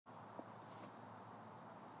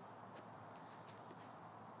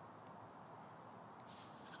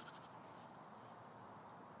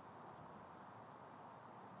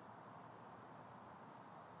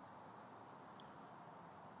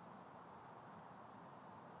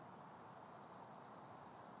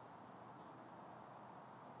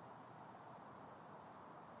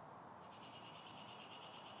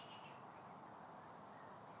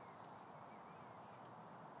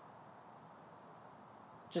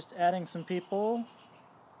Just adding some people.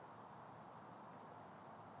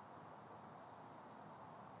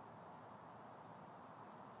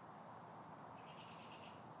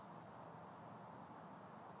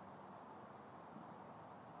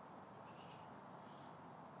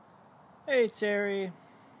 Hey, Terry.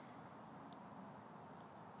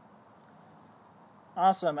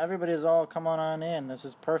 Awesome. Everybody's all come on in. This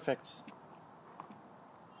is perfect.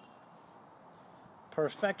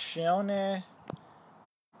 Perfeccione.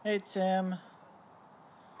 Hey, Tim.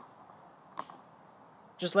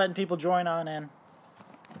 Just letting people join on in.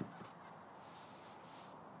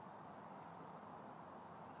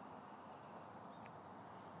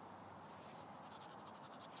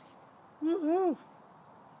 Woohoo!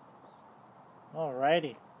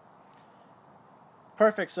 Alrighty.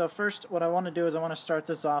 Perfect. So first, what I want to do is I want to start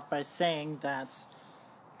this off by saying that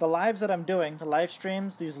the lives that I'm doing, the live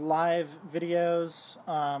streams, these live videos,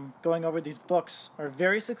 going over these books are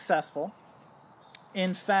very successful.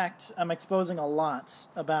 In fact, I'm exposing a lot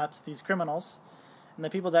about these criminals and the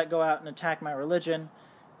people that go out and attack my religion.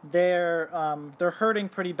 They're hurting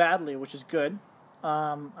pretty badly, which is good.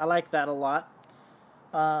 I like that a lot.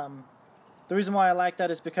 The reason why I like that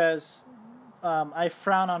is because I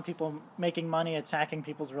frown on people making money attacking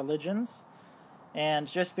people's religions. And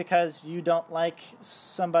just because you don't like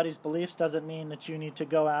somebody's beliefs doesn't mean that you need to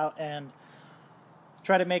go out and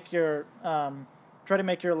try to make your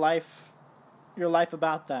life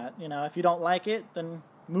about that. You know, if you don't like it, then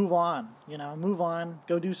move on. You know, move on.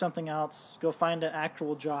 Go do something else. Go find an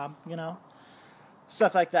actual job. You know,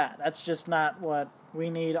 stuff like that. That's just not what we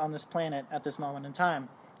need on this planet at this moment in time,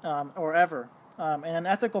 or ever. In an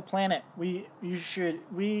ethical planet,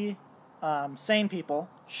 sane people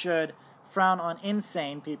should frown on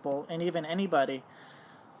insane people and even anybody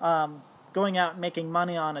going out and making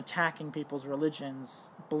money on attacking people's religions,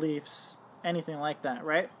 beliefs, anything like that,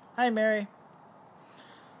 right? Hi, Mary.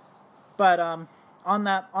 But on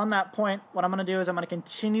that point, what I'm going to do is I'm going to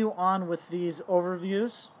continue on with these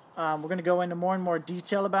overviews. We're going to go into more and more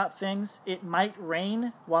detail about things. It might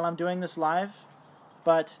rain while I'm doing this live,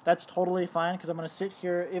 but that's totally fine because I'm going to sit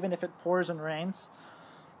here even if it pours and rains.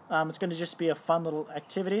 It's going to just be a fun little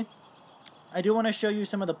activity. I do want to show you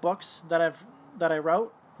some of the books that I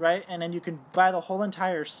wrote, right? And then you can buy the whole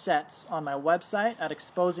entire sets on my website at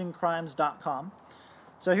exposingcrimes.com.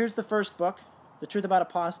 So here's the first book, The Truth About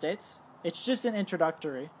Apostates. It's just an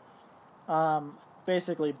introductory,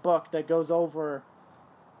 basically book that goes over,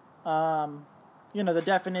 the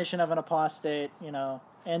definition of an apostate,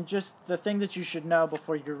 and just the thing that you should know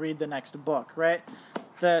before you read the next book, right?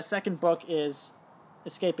 The second book is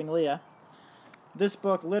Escaping Leah. This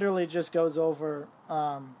book literally just goes over,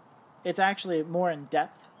 it's actually more in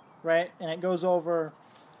depth, right? And it goes over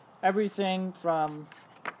everything from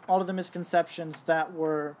all of the misconceptions that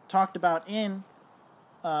were talked about in,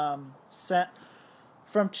 from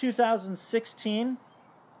 2016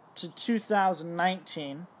 to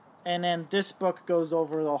 2019. And then this book goes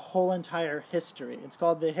over the whole entire history. It's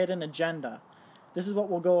called The Hidden Agenda. This is what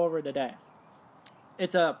we'll go over today.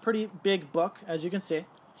 It's a pretty big book, as you can see,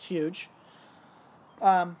 huge.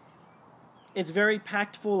 It's very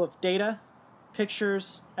packed full of data,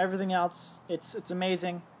 pictures, everything else. It's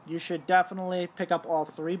amazing. You should definitely pick up all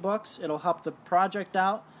 3 books. It'll help the project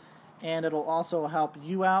out, and it'll also help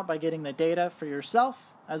you out by getting the data for yourself,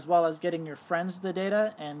 as well as getting your friends the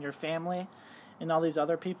data, and your family, and all these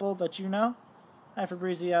other people that you know. Hi,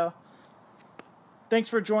 Fabrizio. Thanks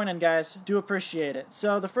for joining, guys. Do appreciate it.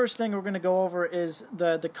 So the first thing we're going to go over is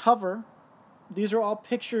the cover. These are all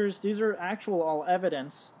pictures. These are all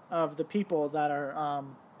evidence of the people that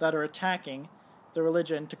are attacking the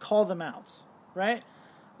religion, to call them out, right?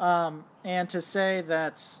 And to say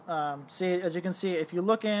that, see, as you can see, if you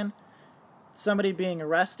look in, somebody being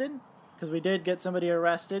arrested, because we did get somebody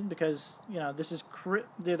arrested because, this is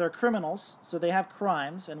they're criminals, so they have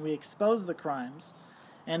crimes, and we expose the crimes,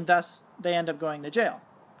 and thus they end up going to jail,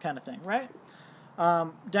 kind of thing, right?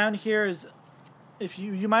 Down here is, if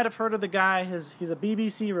you might have heard of the guy, he's a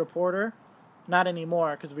BBC reporter, not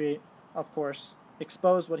anymore, because we, of course,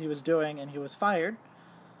 exposed what he was doing, and he was fired.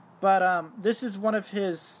 But this is one of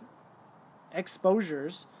his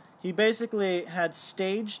exposures. He basically had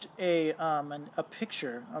staged a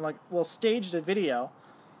picture, staged a video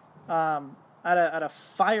at a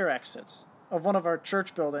fire exit of one of our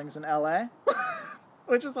church buildings in LA,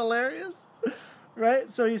 which is hilarious,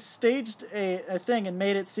 right? So he staged a thing and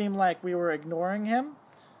made it seem like we were ignoring him,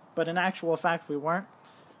 but in actual fact we weren't.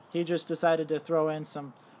 He just decided to throw in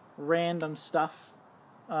some random stuff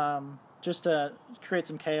just to create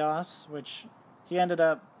some chaos, which he ended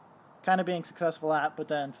up kind of being successful at, but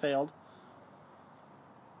then failed.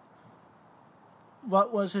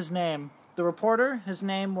 what was his name? The reporter, his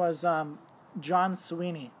name was John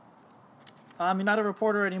Sweeney. He's not a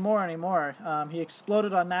reporter anymore. He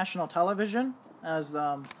exploded on national television as,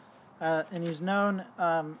 and he's known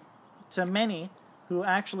to many who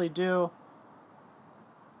actually do.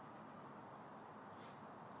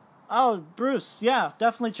 Oh, Bruce, yeah,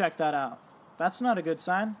 definitely check that out. That's not a good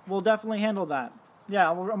sign. We'll definitely handle that. Yeah,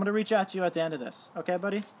 I'm going to reach out to you at the end of this. Okay,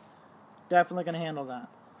 buddy? Definitely going to handle that.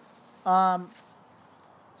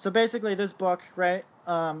 So basically this book, right,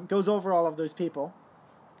 goes over all of those people.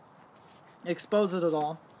 Exposes it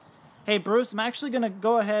all. Hey, Bruce, I'm actually going to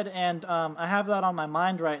go ahead and I have that on my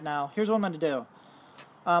mind right now. Here's what I'm going to do.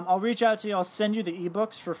 I'll reach out to you. I'll send you the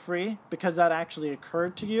ebooks for free because that actually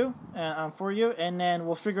occurred to you for you, and then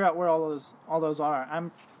we'll figure out where all those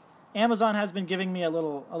are. Amazon has been giving me a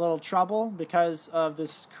little trouble because of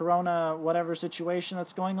this Corona whatever situation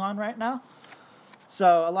that's going on right now.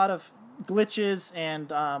 So a lot of glitches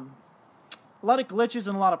and a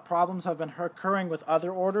lot of problems have been occurring with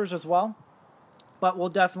other orders as well. But we'll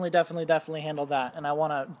definitely handle that, and I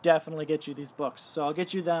want to definitely get you these books. So I'll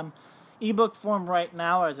get you them ebook form right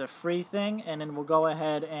now as a free thing, and then we'll go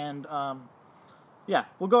ahead and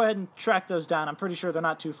we'll go ahead and track those down. I'm pretty sure they're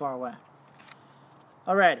not too far away.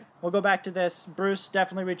 Alrighty, we'll go back to this. Bruce,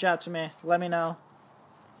 definitely reach out to me. Let me know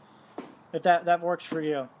if that works for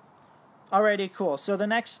you. Alrighty, cool. So the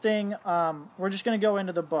next thing, we're just going to go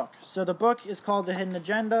into the book. So the book is called The Hidden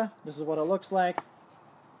Agenda. This is what it looks like.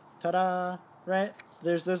 Ta-da! Right? So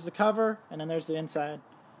there's the cover, and then there's the inside.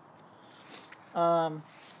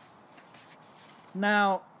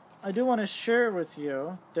 Now, I do want to share with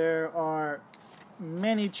you, there are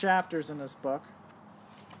many chapters in this book.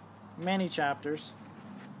 Many chapters.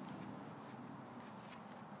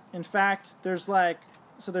 In fact, there's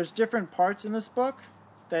different parts in this book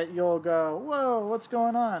that you'll go, whoa, what's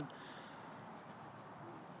going on?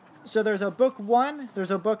 So there's a book 1,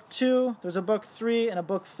 there's a book 2, there's a book 3, and a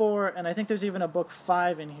book 4, and I think there's even a book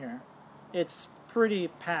 5 in here. It's pretty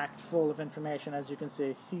packed full of information, as you can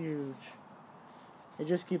see, huge. It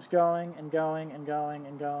just keeps going and going and going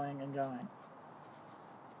and going and going.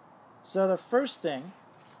 So the first thing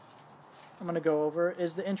I'm going to go over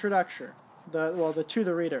is the introduction, the to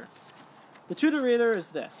the reader. The to the reader is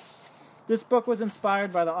this. This book was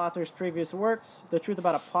inspired by the author's previous works, The Truth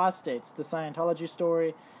About Apostates, The Scientology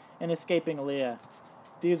Story, and Escaping Leah.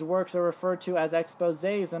 These works are referred to as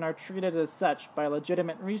exposés and are treated as such by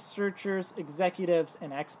legitimate researchers, executives,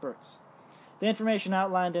 and experts. The information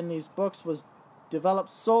outlined in these books was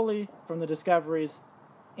developed solely from the discoveries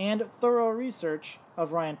and thorough research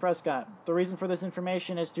of Ryan Prescott. The reason for this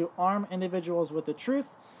information is to arm individuals with the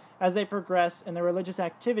truth as they progress in their religious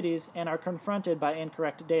activities and are confronted by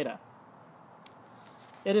incorrect data.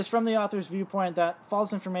 It is from the author's viewpoint that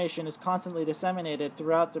false information is constantly disseminated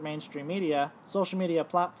throughout the mainstream media, social media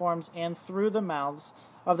platforms, and through the mouths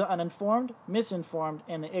of the uninformed, misinformed,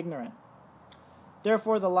 and the ignorant.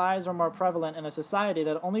 Therefore, the lies are more prevalent in a society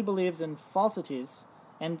that only believes in falsities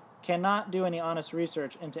and cannot do any honest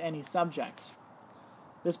research into any subject.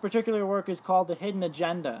 This particular work is called The Hidden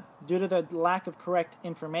Agenda, due to the lack of correct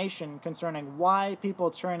information concerning why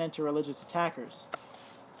people turn into religious attackers.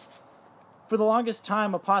 For the longest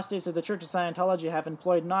time, apostates of the Church of Scientology have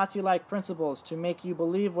employed Nazi-like principles to make you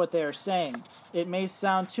believe what they are saying. It may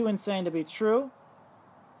sound too insane to be true.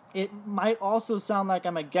 It might also sound like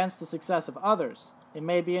I'm against the success of others. It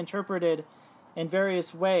may be interpreted in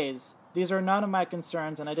various ways. These are none of my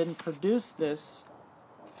concerns, and I didn't produce this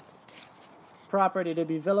property to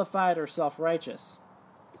be vilified or self-righteous.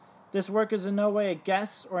 This work is in no way a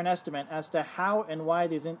guess or an estimate as to how and why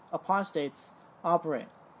these apostates operate.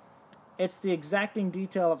 It's the exacting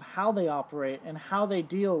detail of how they operate and how they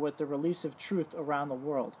deal with the release of truth around the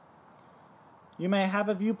world. You may have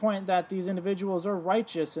a viewpoint that these individuals are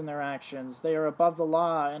righteous in their actions, they are above the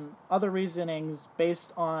law, and other reasonings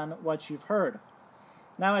based on what you've heard.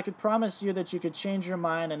 Now, I could promise you that you could change your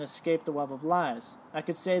mind and escape the web of lies. I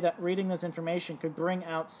could say that reading this information could bring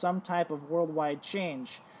out some type of worldwide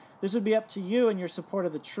change. This would be up to you and your support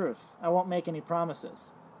of the truth. I won't make any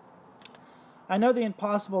promises. I know the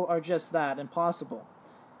impossible are just that, impossible.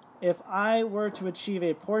 If I were to achieve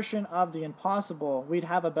a portion of the impossible, we'd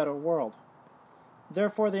have a better world.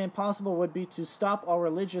 Therefore, the impossible would be to stop all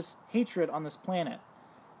religious hatred on this planet.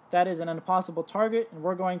 That is an impossible target, and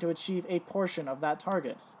we're going to achieve a portion of that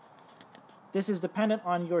target. This is dependent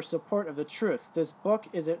on your support of the truth. This book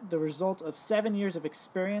is the result of 7 years of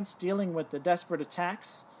experience dealing with the desperate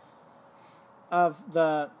attacks of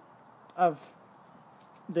the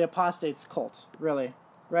apostates cult, really,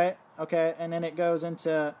 right? Okay, and then it goes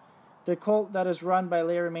into the cult that is run by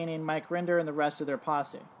Leah Remini and Mike Rinder and the rest of their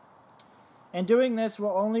posse. And doing this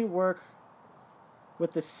will only work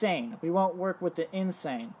with the sane. We won't work with the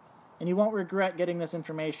insane. And you won't regret getting this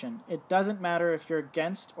information. It doesn't matter if you're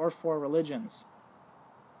against or for religions.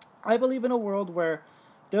 I believe in a world where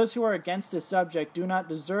those who are against this subject do not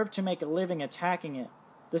deserve to make a living attacking it.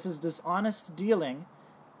 This is dishonest dealing,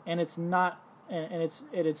 and it's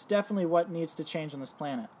definitely what needs to change on this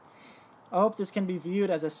planet. I hope this can be viewed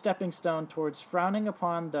as a stepping stone towards frowning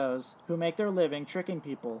upon those who make their living tricking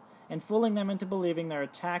people and fooling them into believing their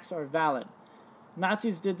attacks are valid.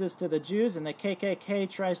 Nazis did this to the Jews, and the KKK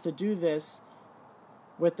tries to do this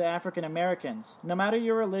with the African Americans. No matter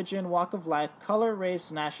your religion, walk of life, color, race,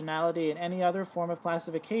 nationality, and any other form of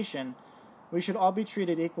classification, we should all be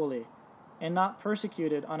treated equally and not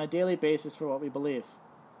persecuted on a daily basis for what we believe.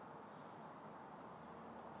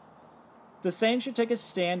 The sane should take a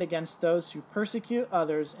stand against those who persecute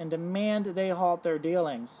others and demand they halt their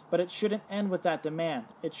dealings, but it shouldn't end with that demand.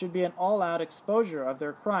 It should be an all-out exposure of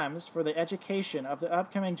their crimes for the education of the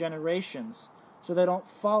upcoming generations so they don't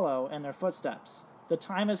follow in their footsteps. The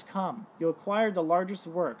time has come. You acquired the largest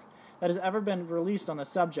work that has ever been released on the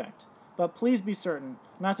subject, but please be certain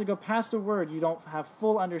not to go past a word you don't have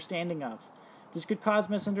full understanding of. This could cause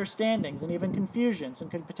misunderstandings and even confusions and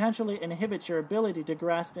could potentially inhibit your ability to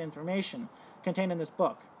grasp the information contained in this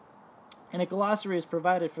book. And a glossary is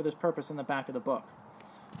provided for this purpose in the back of the book.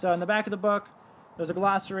 So in the back of the book, there's a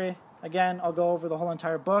glossary. Again, I'll go over the whole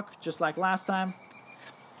entire book, just like last time.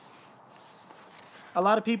 A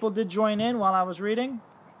lot of people did join in while I was reading.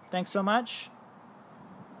 Thanks so much.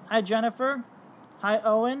 Hi, Jennifer. Hi,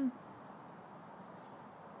 Owen.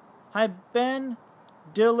 Hi, Ben.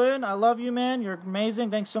 Dylan, I love you, man. You're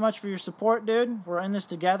amazing. Thanks so much for your support, dude. We're in this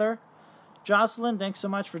together. Jocelyn, thanks so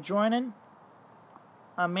much for joining.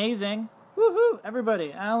 Amazing. Woohoo!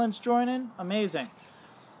 Everybody. Alan's joining. Amazing.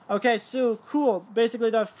 Okay, so cool. Basically,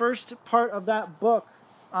 the first part of that book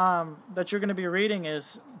that you're going to be reading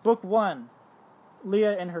is Book 1,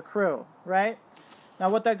 Leah and her crew, right? Now,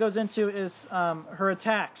 what that goes into is her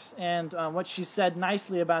attacks and what she said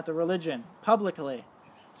nicely about the religion publicly.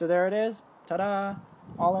 So there it is. Ta-da!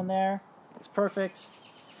 All in there. It's perfect.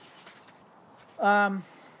 Now,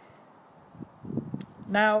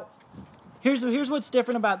 here's what's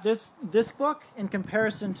different about this book in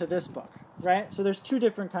comparison to this book, right? So there's two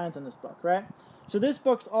different kinds in this book, right? So this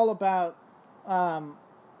book's all about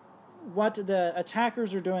what the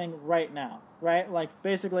attackers are doing right now, right? Like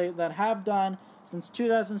basically that have done since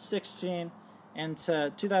 2016 and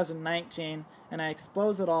to 2019, and I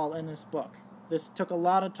expose it all in this book. This took a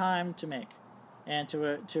lot of time to make and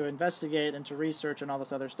to investigate and to research and all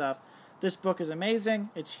this other stuff. This book is amazing.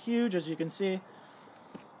 It's huge, as you can see.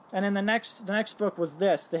 And then the next book was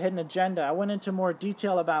this, The Hidden Agenda. I went into more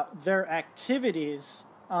detail about their activities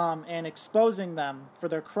and exposing them for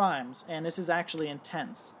their crimes, and this is actually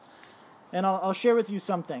intense. And I'll share with you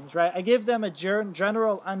some things, right? I give them a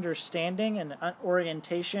general understanding and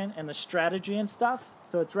orientation and the strategy and stuff.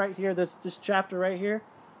 So it's right here, this chapter right here,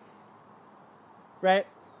 right?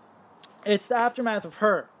 It's the aftermath of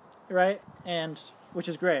her, right? And which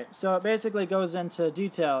is great. So it basically goes into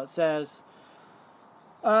detail. It says,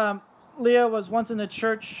 Leah was once in the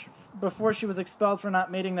church before she was expelled for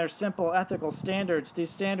not meeting their simple ethical standards.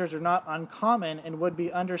 These standards are not uncommon and would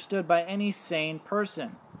be understood by any sane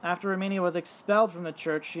person. After Remini was expelled from the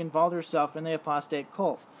church, she involved herself in the apostate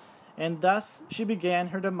cult, and thus she began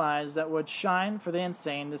her demise that would shine for the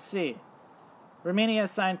insane to see. Remini has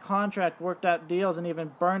signed contract, worked out deals, and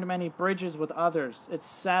even burned many bridges with others. It's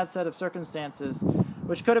a sad set of circumstances,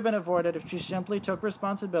 which could have been avoided if she simply took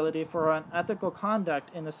responsibility for her unethical conduct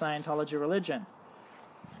in the Scientology religion.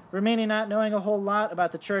 Remini, not knowing a whole lot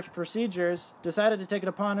about the church procedures, decided to take it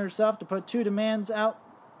upon herself to put 2 demands out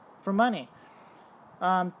for money,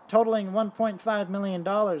 totaling $1.5 million.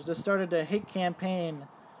 This started a hate campaign,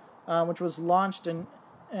 which was launched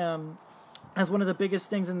as one of the biggest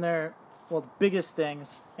things in their... Well, the biggest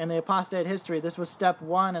things in the apostate history. This was step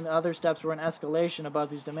 1, and the other steps were an escalation above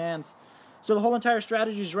these demands. So the whole entire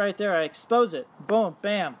strategy is right there. I expose it. Boom,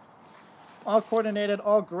 bam. All coordinated,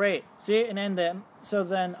 all great. See? And then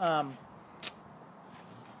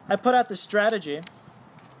I put out the strategy.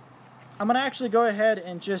 I'm going to actually go ahead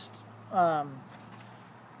and just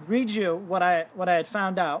read you what I had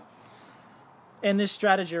found out in this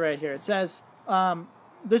strategy right here. It says...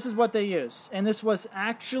 this is what they use, and this was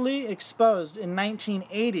actually exposed in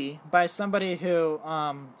 1980 by somebody who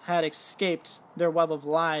had escaped their web of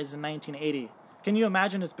lies in 1980. Can you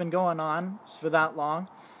imagine it's been going on for that long?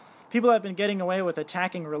 People have been getting away with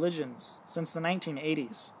attacking religions since the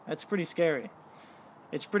 1980s. That's pretty scary.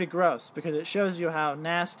 It's pretty gross because it shows you how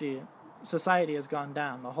nasty society has gone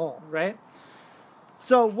down the hole, right?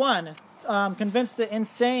 So one, convince the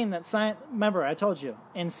insane that science... Remember, I told you,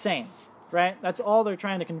 insane, right? That's all they're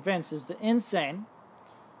trying to convince is the insane,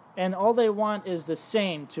 and all they want is the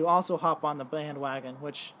sane to also hop on the bandwagon,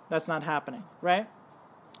 which that's not happening, right?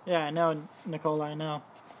 Yeah, I know, Nicola, I know.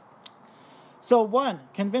 So one,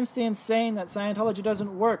 convince the insane that Scientology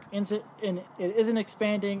doesn't work, and it isn't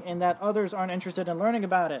expanding, and that others aren't interested in learning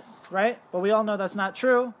about it, right? But we all know that's not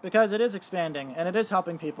true, because it is expanding, and it is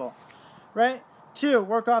helping people, right? Two,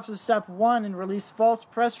 work off of step one and release false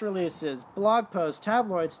press releases, blog posts,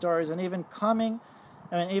 tabloid stories, and even conning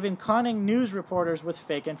news reporters with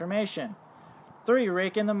fake information. Three,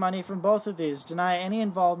 rake in the money from both of these. Deny any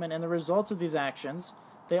involvement in the results of these actions.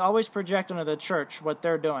 They always project onto the church what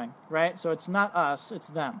they're doing, right? So it's not us, it's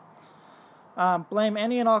them. Blame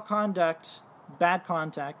any and all conduct, bad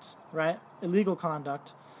contact, right? Illegal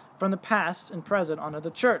conduct, from the past and present onto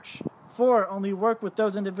the church. 4, only work with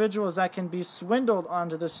those individuals that can be swindled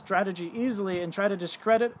onto this strategy easily and try to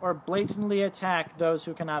discredit or blatantly attack those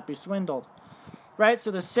who cannot be swindled. Right?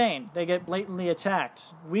 So the sane, they get blatantly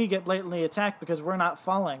attacked. We get blatantly attacked because we're not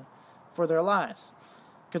falling for their lies.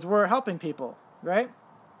 Because we're helping people, right?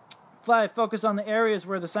 5, focus on the areas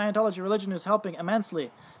where the Scientology religion is helping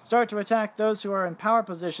immensely. Start to attack those who are in power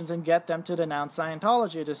positions and get them to denounce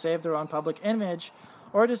Scientology to save their own public image,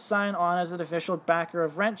 or to sign on as an official backer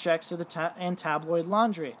of rent checks to the and tabloid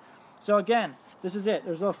laundry. So again, this is it.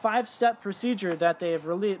 There's a 5-step procedure that they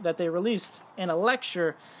released in a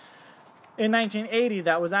lecture in 1980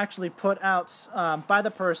 that was actually put out by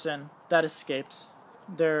the person that escaped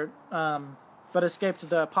the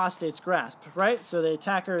apostate's grasp, right? So the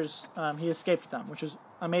attackers, he escaped them, which is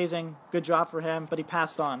amazing. Good job for him, but he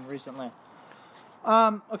passed on recently.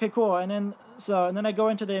 Okay, cool. And then I go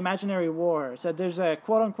into the imaginary war. It said there's a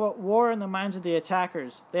quote-unquote war in the minds of the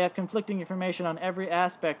attackers. They have conflicting information on every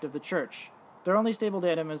aspect of the church. The only stable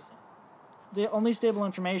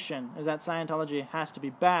information is that Scientology has to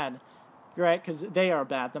be bad, right? Because they are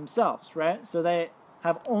bad themselves, right? So they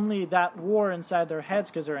have only that war inside their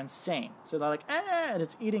heads because they're insane. So they're like, and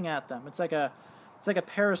it's eating at them. It's like a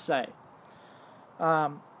parasite.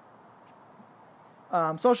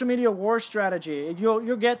 Social media war strategy.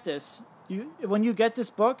 You'll get this. When you get this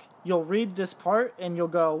book, you'll read this part and you'll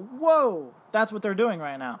go, whoa, that's what they're doing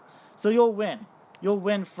right now. So you'll win. You'll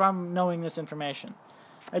win from knowing this information.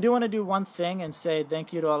 I do want to do one thing and say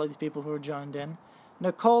thank you to all of these people who are joined in.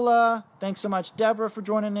 Nicola, thanks so much. Deborah, for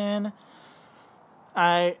joining in.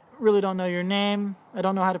 I really don't know your name. I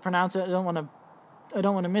don't know how to pronounce it. I don't want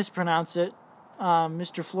to mispronounce it.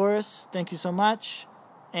 Mr. Flores, thank you so much.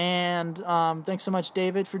 And thanks so much,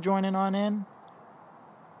 David, for joining on in.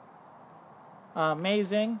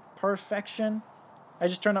 Amazing. Perfection. I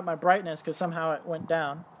just turned up my brightness because somehow it went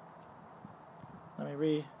down. Let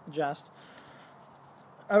me readjust.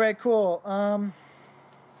 All right, cool.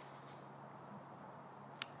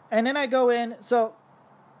 And then I go in. So,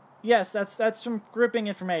 yes, that's some gripping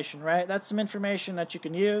information, right? That's some information that you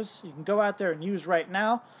can use. You can go out there and use right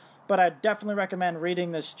now. But I definitely recommend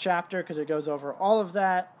reading this chapter because it goes over all of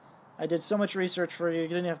that. I did so much research for you. You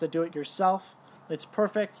didn't have to do it yourself. It's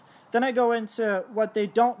perfect. Then I go into what they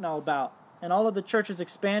don't know about and all of the church's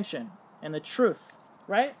expansion and the truth,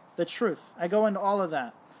 right? The truth. I go into all of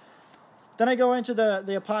that. Then I go into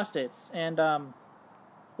the apostates and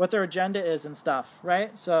what their agenda is and stuff,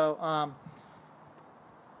 right? So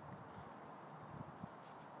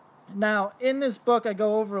now in this book I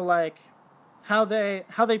go over like how they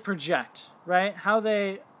project, right? How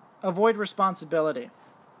they avoid responsibility.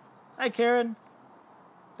 Hi, Karen.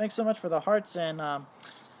 Thanks so much for the hearts and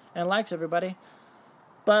likes, everybody.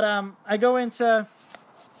 But I go into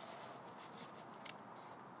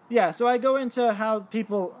so I go into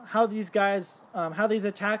how these guys, how these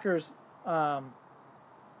attackers are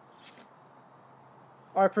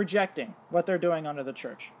projecting what they're doing under the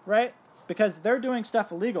church, right? Because they're doing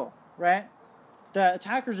stuff illegal, right? The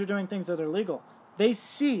attackers are doing things that are legal. They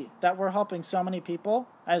see that we're helping so many people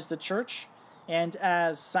as the church and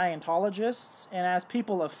as Scientologists and as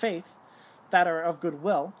people of faith that are of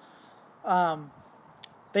goodwill.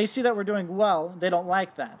 They see that we're doing well. They don't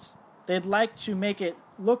like that. They'd like to make it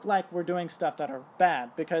look like we're doing stuff that are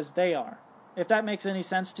bad because they are. If that makes any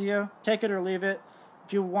sense to you, take it or leave it.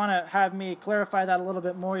 If you want to have me clarify that a little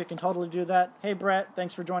bit more, you can totally do that. Hey, Brett,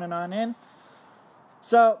 thanks for joining on in.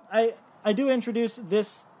 So I do introduce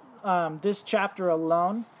this chapter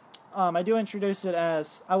alone. I do introduce it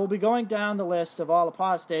as I will be going down the list of all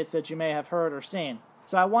apostates that you may have heard or seen.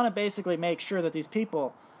 So I want to basically make sure that these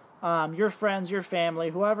people, your friends, your family,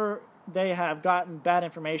 whoever they have gotten bad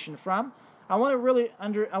information from. I want to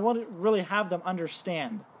really have them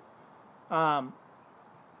understand what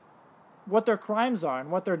their crimes are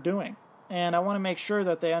and what they're doing. And I want to make sure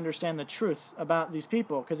that they understand the truth about these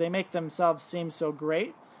people, because they make themselves seem so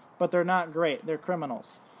great, but they're not great. They're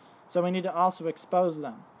criminals. So we need to also expose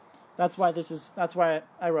them. That's why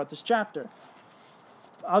I wrote this chapter.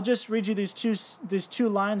 I'll just read you these two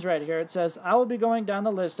lines right here. It says, "I will be going down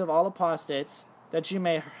the list of all apostates that you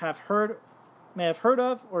may have heard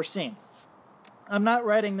of or seen. I'm not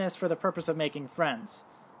writing this for the purpose of making friends.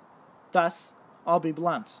 Thus, I'll be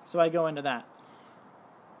blunt." So I go into that.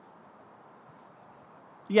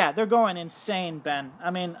 Yeah, they're going insane, Ben. I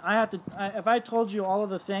mean, if I told you all of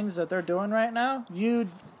the things that they're doing right now, you'd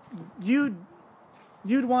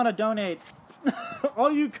want to donate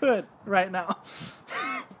all you could right now.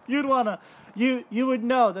 You would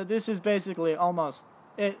know that this is basically almost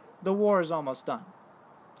it. The war is almost done.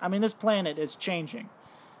 I mean, this planet is changing.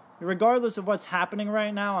 Regardless of what's happening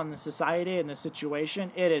right now in the society and the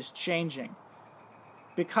situation, it is changing.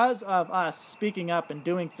 Because of us speaking up and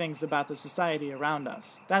doing things about the society around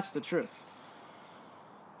us. That's the truth.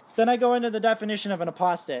 Then I go into the definition of an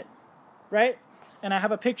apostate, right? And I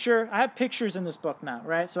have pictures in this book now,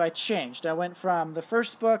 right? So I changed. I went from the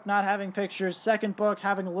first book not having pictures, second book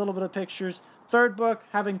having a little bit of pictures, third book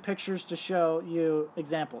having pictures to show you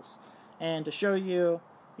examples and to show you,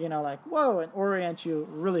 like, whoa, and orient you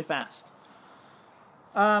really fast.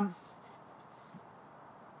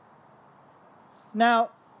 Now,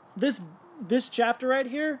 this chapter right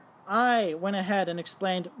here, I went ahead and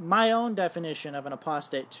explained my own definition of an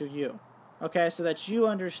apostate to you. Okay, so that you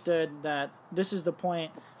understood that this is the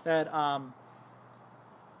point that I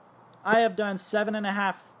have done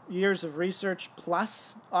 7.5 years of research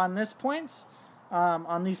plus on this point,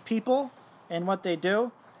 on these people and what they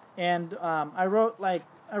do, and I wrote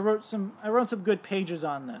some good pages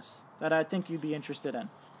on this that I think you'd be interested in.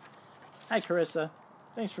 Hi, Carissa.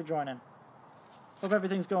 Thanks for joining. Hope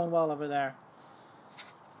everything's going well over there.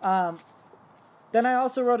 Then I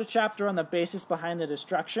also wrote a chapter on the basis behind the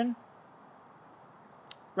destruction.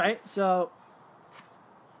 Right? So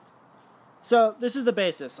this is the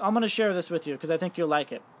basis. I'm going to share this with you because I think you'll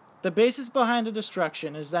like it. The basis behind the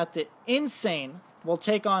destruction is that the insane will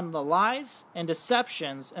take on the lies and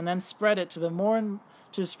deceptions and then spread it to more and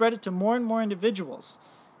more individuals.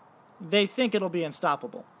 They think it'll be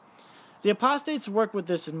unstoppable. The apostates work with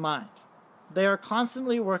this in mind. They are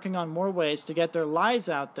constantly working on more ways to get their lies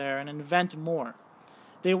out there and invent more.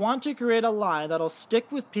 They want to create a lie that'll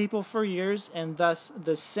stick with people for years, and thus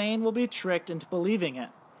the sane will be tricked into believing it.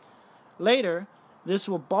 Later, this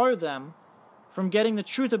will bar them from getting the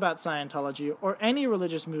truth about Scientology or any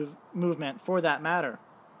religious movement for that matter.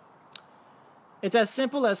 It's as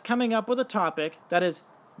simple as coming up with a topic that is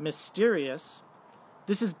mysterious.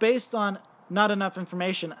 This is based on not enough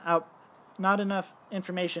information out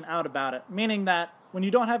about it, meaning that when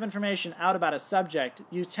you don't have information out about a subject,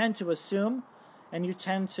 you tend to assume and you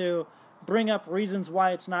tend to bring up reasons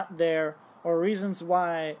why it's not there or reasons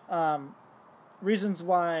why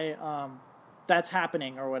that's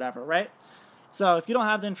happening or whatever, right? So if you don't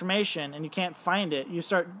have the information and you can't find it, you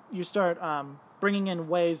start bringing in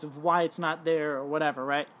ways of why it's not there or whatever,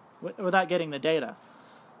 right? Without getting the data.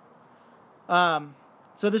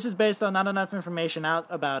 So this is based on not enough information out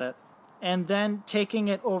about it, and then taking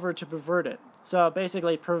it over to pervert it. So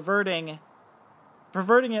basically perverting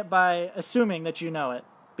it by assuming that you know it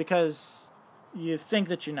because you think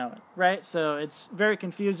that you know it, right? So it's very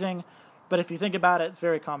confusing, but if you think about it, it's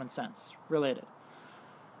very common sense related.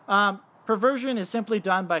 Perversion is simply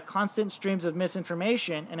done by constant streams of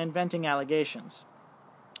misinformation and inventing allegations.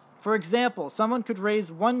 For example, someone could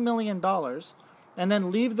raise $1 million and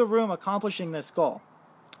then leave the room accomplishing this goal.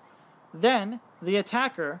 Then, the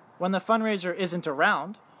attacker, when the fundraiser isn't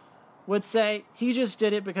around, would say he just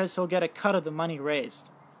did it because he'll get a cut of the money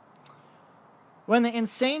raised. When the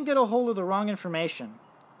insane get a hold of the wrong information,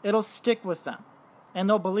 it'll stick with them, and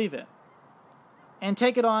they'll believe it, and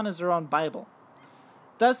take it on as their own Bible.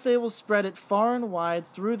 Thus they will spread it far and wide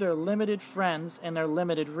through their limited friends and their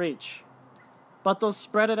limited reach. But they'll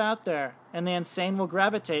spread it out there, and the insane will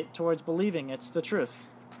gravitate towards believing it's the truth.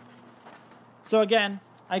 So again,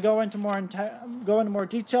 I go into more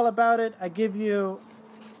detail about it. I give you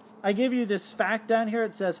this fact down here.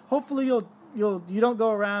 It says, hopefully you don't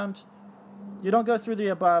go through the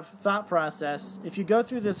above thought process. If you go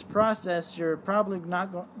through this process, you're probably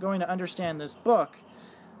not going to understand this book,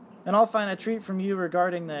 and I'll find a treat from you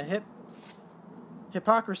regarding the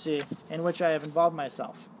hypocrisy in which I have involved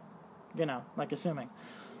myself. Like assuming.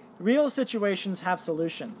 Real situations have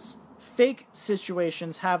solutions. fake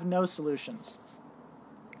situations have no solutions.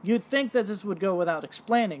 You'd think that this would go without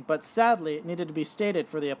explaining, but sadly it needed to be stated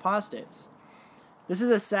for the apostates. This is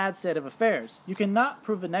a sad state of affairs. You cannot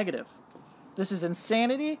prove a negative. This is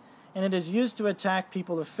insanity, and it is used to attack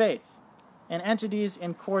people of faith and entities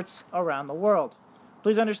in courts around the world.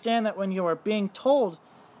 Please understand that when you are being told,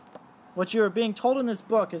 what you are being told in this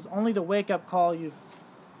book is only the wake-up call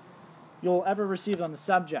you'll ever receive on the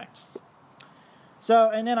subject.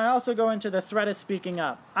 So, and then I also go into the threat of speaking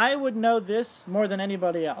up. I would know this more than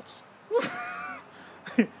anybody else.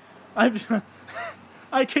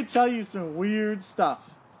 I could tell you some weird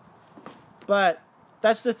stuff. But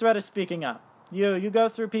that's the threat of speaking up. You go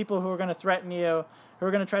through people who are going to threaten you, who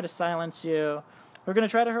are going to try to silence you, who are going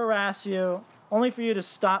to try to harass you, only for you to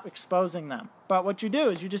stop exposing them. But what you do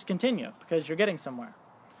is you just continue because you're getting somewhere.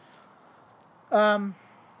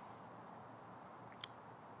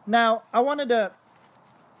 Now, I wanted to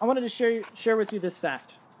share with you this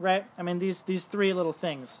fact, right? I mean, these three little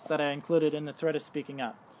things that I included in the threat of speaking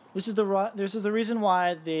up. This is the reason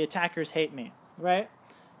why the attackers hate me, right?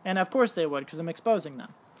 And of course they would, because I'm exposing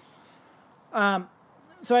them.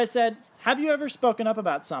 So I said, have you ever spoken up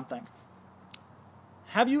about something?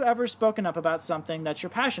 Have you ever spoken up about something that you're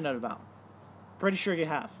passionate about? Pretty sure you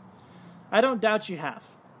have. I don't doubt you have.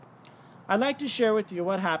 I'd like to share with you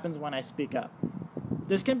what happens when I speak up.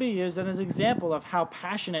 This can be used as an example of how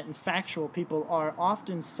passionate and factual people are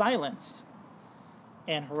often silenced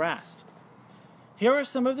and harassed. Here are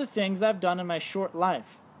some of the things I've done in my short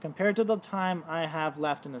life compared to the time I have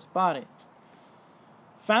left in this body.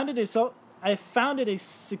 I founded a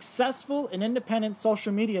successful and independent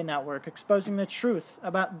social media network exposing the truth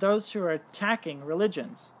about those who are attacking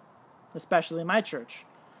religions, especially my church.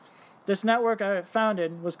 This network I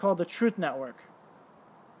founded was called the Truth Network.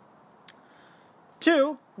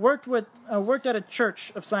 2, worked at a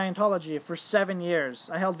church of Scientology for 7 years.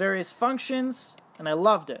 I held various functions, and I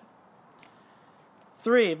loved it.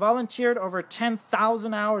 3, volunteered over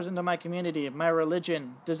 10,000 hours into my community, my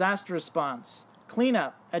religion, disaster response,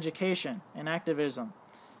 cleanup, education, and activism,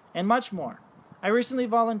 and much more. I recently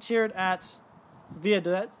volunteered at via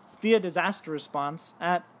disaster response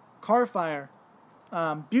at Car Fire,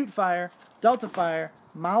 Butte Fire, Delta Fire,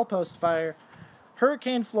 Milepost Fire,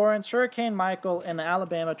 Hurricane Florence, Hurricane Michael, and the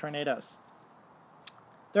Alabama tornadoes.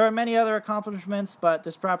 There are many other accomplishments, but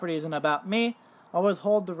this property isn't about me. I'll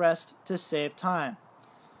withhold the rest to save time.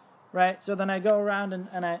 Right? So then I go around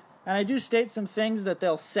and I do state some things that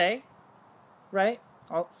they'll say. Right?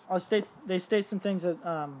 They state some things that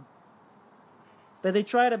they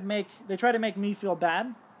try to make me feel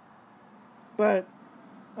bad. But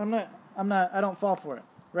I don't fall for it.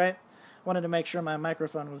 Right? Wanted to make sure my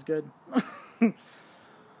microphone was good.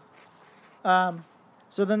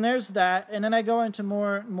 So then there's that, and then I go into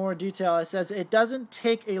more detail. It says, it doesn't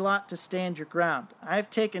take a lot to stand your ground. I've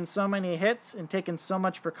taken so many hits and taken so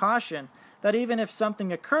much precaution that even if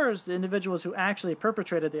something occurs, the individuals who actually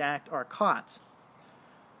perpetrated the act are caught.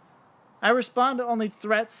 I respond only to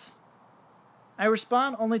threats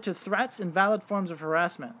and valid forms of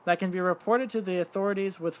harassment that can be reported to the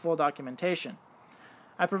authorities with full documentation.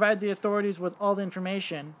 I provide the authorities with all the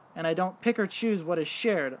information, and I don't pick or choose what is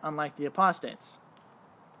shared, unlike the apostates.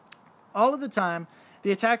 All of the time,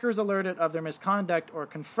 the attacker is alerted of their misconduct or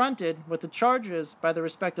confronted with the charges by the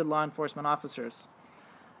respected law enforcement officers.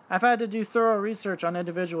 I've had to do thorough research on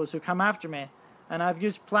individuals who come after me, and I've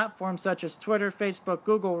used platforms such as Twitter, Facebook,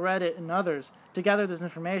 Google, Reddit, and others to gather this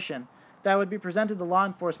information that would be presented to law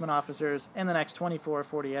enforcement officers in the next 24 or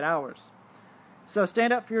 48 hours. So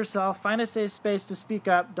stand up for yourself, find a safe space to speak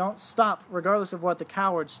up, don't stop regardless of what the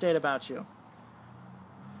cowards state about you.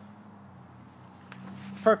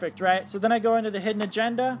 Perfect, right? So then I go into the hidden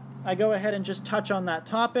agenda. I go ahead and just touch on that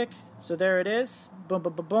topic. So there it is. Boom,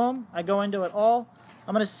 boom, boom, boom. I go into it all.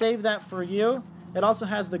 I'm going to save that for you. It also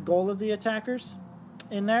has the goal of the attackers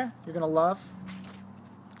in there. You're going to love.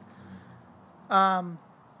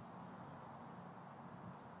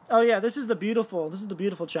 Oh yeah, this is the beautiful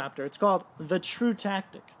chapter. It's called The True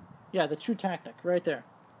Tactic. Yeah, The True Tactic, right there.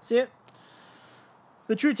 See it?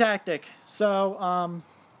 The True Tactic. So,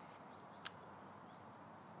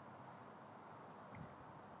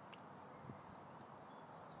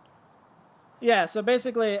 yeah, so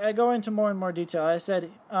basically, I go into more and more detail. I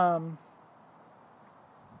said, I'm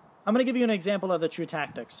going to give you an example of the true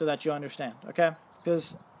tactics so that you understand, okay?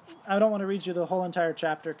 Because I don't want to read you the whole entire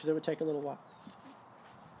chapter because it would take a little while.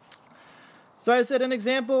 So I said an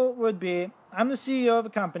example would be, I'm the CEO of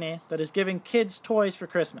a company that is giving kids toys for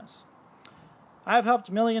Christmas. I've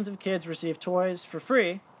helped millions of kids receive toys for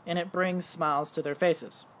free, and it brings smiles to their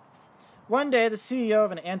faces. One day, the CEO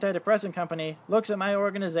of an antidepressant company looks at my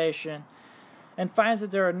organization and finds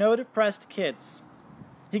that there are no depressed kids.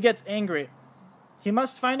 He gets angry. He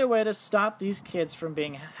must find a way to stop these kids from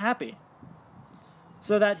being happy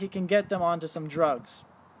so that he can get them onto some drugs.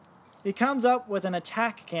 He comes up with an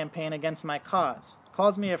attack campaign against my cause,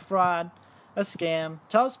 calls me a fraud, a scam,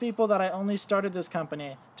 tells people that I only started this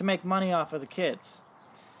company to make money off of the kids,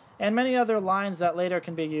 and many other lines that later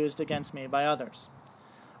can be used against me by others.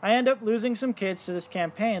 I end up losing some kids to this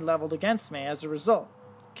campaign leveled against me as a result.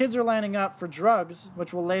 Kids are lining up for drugs,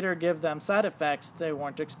 which will later give them side effects they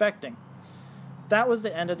weren't expecting. That was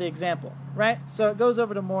the end of the example, right? So it goes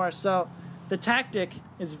over to more. So the tactic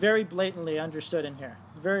is very blatantly understood in here.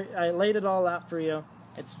 I laid it all out for you.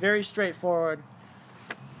 It's very straightforward.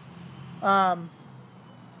 Also,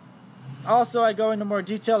 I go into more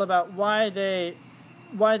detail about why the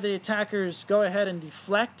attackers go ahead and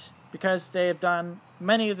deflect, because they have done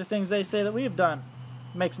many of the things they say that we have done.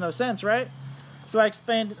 Makes no sense, right? So I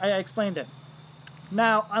explained it.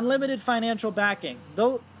 Now, unlimited financial backing.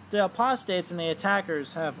 Though the apostates and the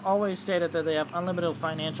attackers have always stated that they have unlimited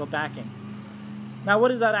financial backing. Now, what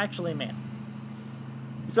does that actually mean?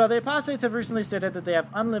 So the apostates have recently stated that they have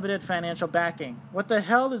unlimited financial backing. What the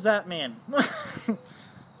hell does that mean?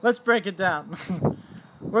 Let's break it down.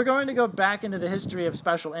 We're going to go back into the history of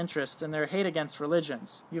special interests and their hate against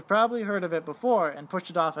religions. You've probably heard of it before and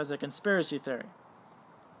pushed it off as a conspiracy theory.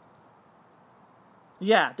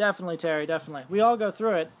 Yeah, definitely, Terry, definitely. We all go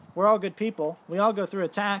through it. We're all good people. We all go through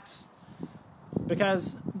attacks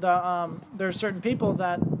because there's certain people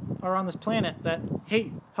that are on this planet that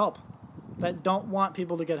hate help, that don't want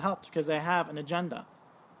people to get help because they have an agenda.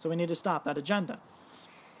 So we need to stop that agenda.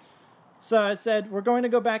 So it said, we're going to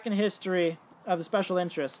go back in history of the special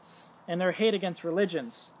interests and their hate against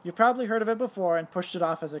religions. You've probably heard of it before and pushed it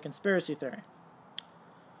off as a conspiracy theory.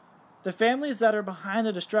 The families that are behind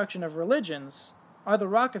the destruction of religions are the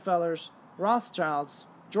Rockefellers, Rothschilds,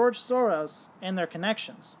 George Soros, and their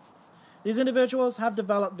connections. These individuals have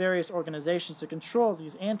developed various organizations to control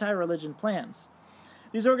these anti-religion plans.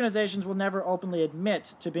 These organizations will never openly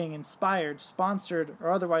admit to being inspired, sponsored,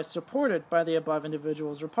 or otherwise supported by the above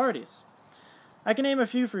individuals or parties. I can name a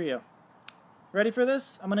few for you. Ready for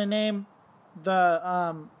this? I'm going to name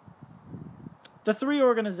the three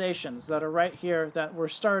organizations that are right here that were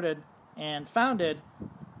started and founded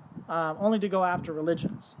only to go after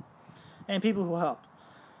religions and people who help.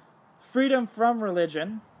 Freedom from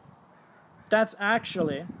Religion, that's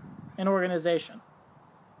actually an organization.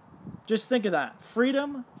 Just think of that.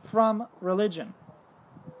 Freedom from Religion.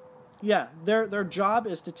 Yeah, their job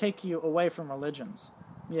is to take you away from religions.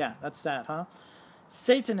 Yeah, that's sad, huh?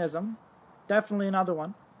 Satanism, definitely another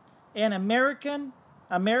one. And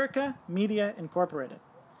America Media Incorporated.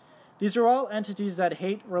 These are all entities that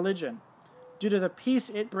hate religion due to the peace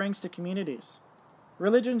it brings to communities.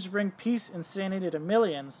 Religions bring peace and sanity to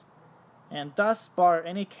millions, and thus bar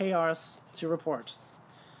any chaos to report.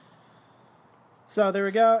 So there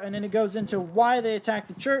we go, and then it goes into why they attack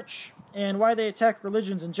the church and why they attack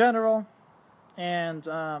religions in general, and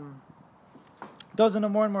goes into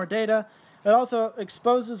more and more data. It also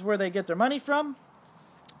exposes where they get their money from,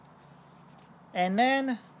 and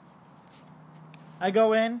then I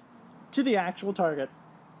go in to the actual target.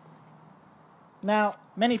 Now,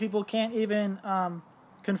 many people can't even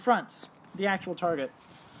confront the actual target,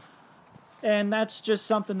 and that's just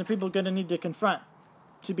something that people are going to need to confront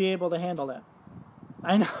to be able to handle that.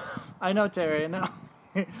 I know, Terry, I know.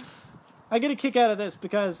 I get a kick out of this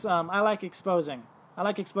because I like exposing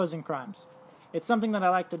crimes. It's something that I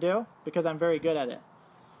like to do because I'm very good at it.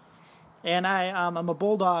 And I'm a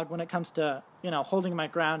bulldog when it comes to, holding my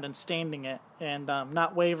ground and standing it and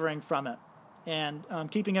not wavering from it. And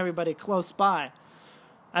keeping everybody close by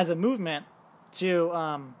as a movement to,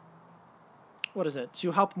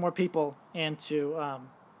 to help more people and to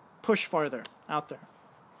push farther out there.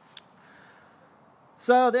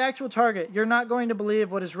 So the actual target, you're not going to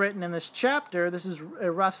believe what is written in this chapter. This is a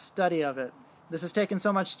rough study of it. This has taken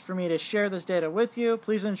so much for me to share this data with you.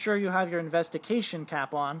 Please ensure you have your investigation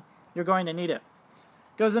cap on. You're going to need it.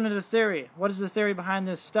 Goes into the theory. What is the theory behind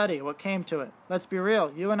this study? What came to it? Let's be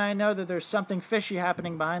real. You and I know that there's something fishy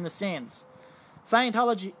happening behind the scenes.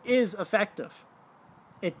 Scientology is effective.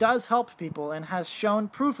 It does help people and has shown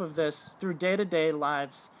proof of this through day-to-day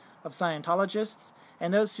lives of Scientologists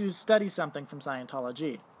and those who study something from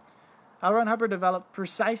Scientology. L. Ron Hubbard developed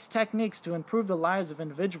precise techniques to improve the lives of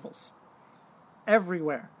individuals.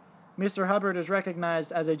 Everywhere. Mr. Hubbard is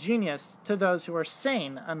recognized as a genius to those who are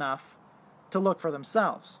sane enough to look for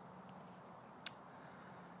themselves.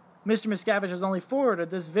 Mr. Miscavige has only forwarded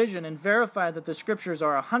this vision and verified that the scriptures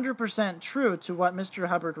are 100% true to what Mr.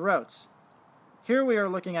 Hubbard wrote. Here we are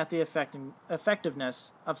looking at the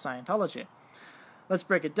effectiveness of Scientology. Let's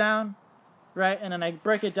break it down, right? And then I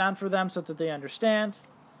break it down for them so that they understand.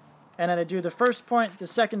 And then I do the first point, the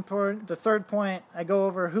second point, the third point. I go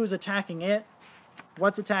over who's attacking it,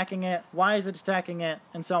 what's attacking it, why is it attacking it,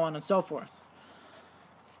 and so on and so forth.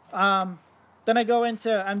 Then I go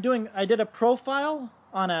into, I did a profile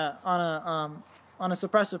on a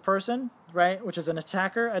suppressive person, right, which is an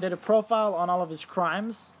attacker. I did a profile on all of his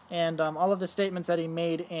crimes and all of the statements that he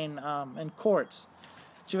made in court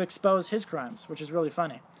to expose his crimes, which is really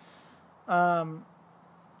funny.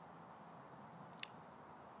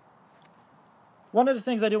 One of the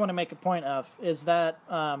things I do want to make a point of is that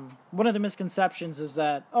one of the misconceptions is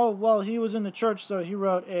that, oh, well, he was in the church, so he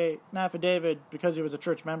wrote an affidavit because he was a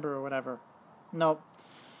church member or whatever. Nope.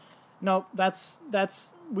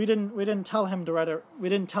 We didn't tell him to write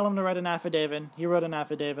an affidavit. He wrote an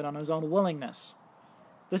affidavit on his own willingness.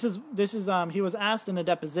 This is he was asked in a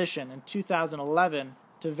deposition in 2011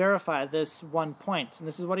 to verify this one point, and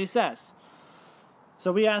this is what he says.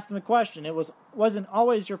 So we asked him a question. It wasn't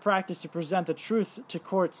always your practice to present the truth to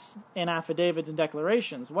courts in affidavits and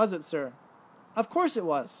declarations, was it, sir? Of course it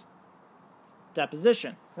was.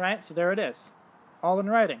 Deposition, right? So there it is, all in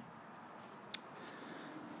writing.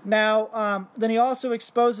 Now, then he also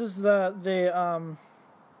exposes in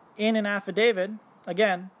an affidavit,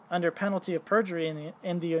 again, under penalty of perjury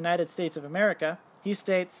in the United States of America, he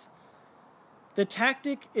states, the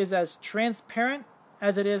tactic is as transparent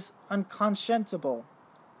as it is unconscionable.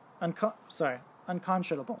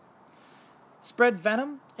 Unconscionable. Spread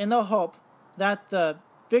venom in the hope that the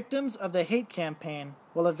victims of the hate campaign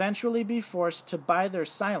will eventually be forced to buy their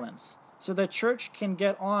silence, so the church can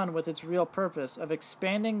get on with its real purpose of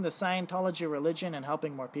expanding the Scientology religion and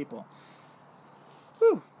helping more people.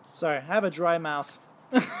 Whew. Sorry, I have a dry mouth.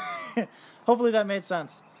 Hopefully that made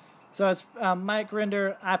sense. So it's Mike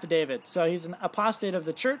Rinder affidavit. So he's an apostate of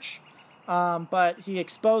the church, but he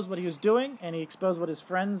exposed what he was doing, and he exposed what his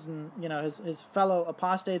friends and his fellow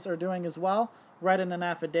apostates are doing as well. Write in an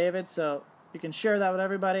affidavit so you can share that with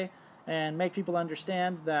everybody and make people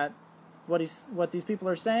understand that what these people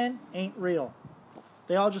are saying ain't real.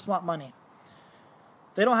 They all just want money.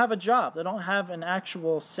 They don't have a job. They don't have an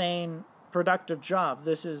actual sane, productive job.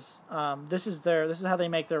 This is how they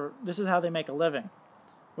make a living,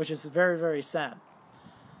 which is very, very sad.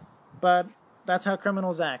 But that's how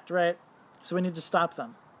criminals act, right? So we need to stop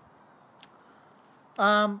them.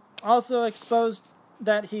 Also exposed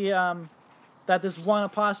that that this one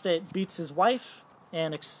apostate beats his wife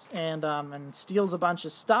and steals a bunch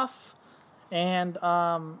of stuff. And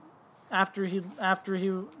after he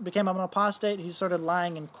became an apostate, he started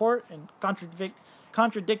lying in court and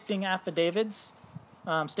contradicting affidavits,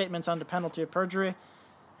 statements under penalty of perjury,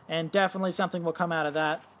 and definitely something will come out of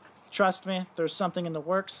that. Trust me, there's something in the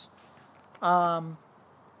works. And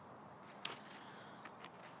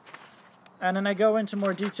then I go into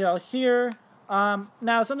more detail here.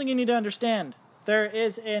 Now, something you need to understand: there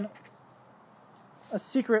is a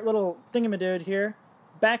secret little thingamadude here.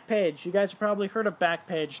 Backpage. You guys have probably heard of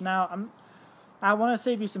Backpage. Now, I want to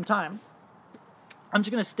save you some time. I'm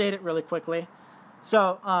just going to state it really quickly.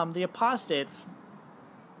 So, the apostates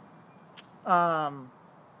are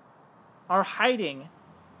hiding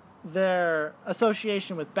their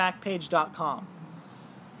association with Backpage.com.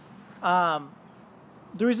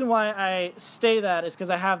 The reason why I say that is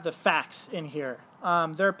because I have the facts in here.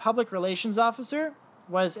 Their public relations officer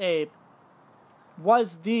was the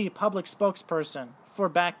public spokesperson for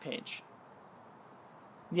Backpage.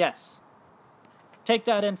 Yes. Take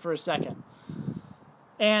that in for a second.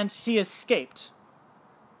 And he escaped.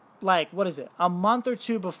 Like, what is it? A month or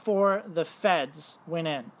two before the feds went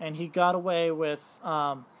in. And he got away with,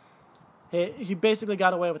 he basically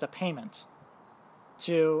got away with a payment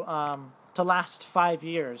to last 5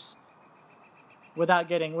 years without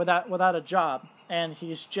a job. And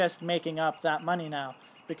he's just making up that money now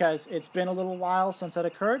because it's been a little while since that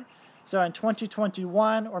occurred. So in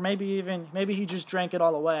 2021, or maybe he just drank it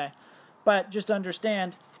all away. But just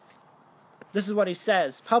understand, this is what he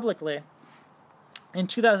says publicly. In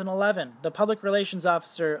 2011, the public relations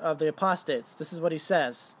officer of the apostates, this is what he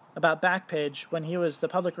says about Backpage when he was the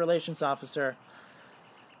public relations officer.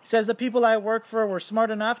 He says, the people I work for were smart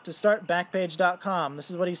enough to start Backpage.com. This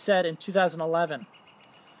is what he said in 2011.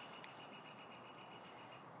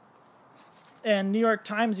 And New York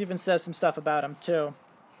Times even says some stuff about him, too.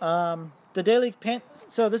 So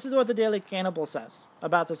this is what the Daily Cannibal says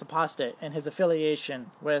about this apostate and his affiliation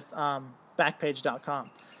with Backpage.com.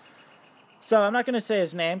 So I'm not going to say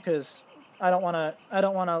his name because I don't want to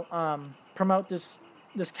promote this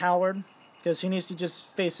coward, because he needs to just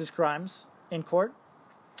face his crimes in court,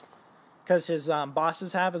 because his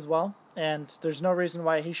bosses have as well, and there's no reason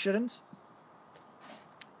why he shouldn't.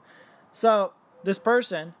 So this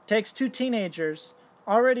person takes two teenagers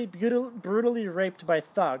already brutally raped by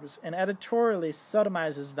thugs and editorially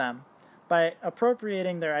sodomizes them by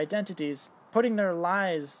appropriating their identities, putting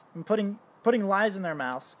lies in their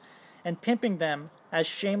mouths, and pimping them as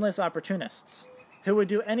shameless opportunists who would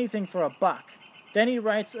do anything for a buck. Then he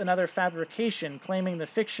writes another fabrication claiming the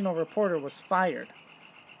fictional reporter was fired.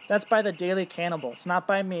 That's by the Daily Cannibal. It's not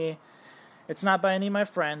by me. It's not by any of my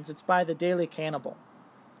friends. It's by the Daily Cannibal.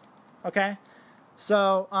 Okay?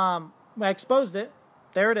 So, I exposed it.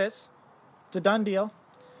 There it is. It's a done deal.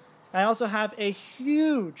 I also have a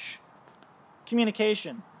huge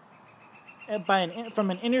communication from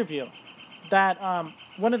an interview that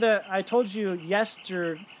I told you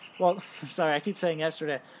yesterday. Well, sorry, I keep saying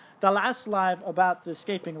yesterday. The last live about the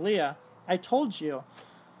escaping Leah, I told you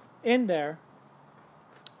in there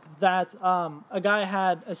that a guy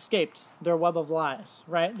had escaped their web of lies,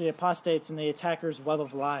 right? The apostates and the attackers' web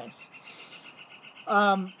of lies.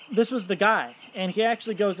 This was the guy, and he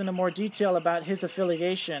actually goes into more detail about his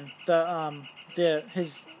affiliation. The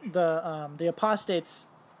apostates'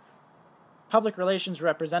 public relations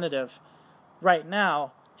representative right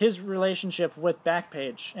now, his relationship with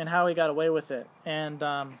Backpage and how he got away with it, and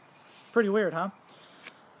pretty weird, huh?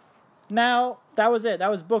 Now, that was it.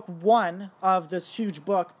 That was book 1 of this huge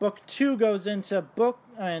book. Book 2 goes into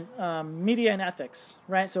media and ethics,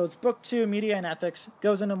 right? So it's book 2, media and ethics,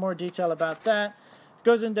 goes into more detail about that.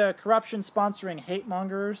 Goes into corruption sponsoring hate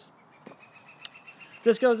mongers.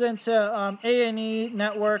 This goes into A&E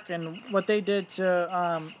Network and what they did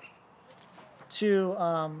to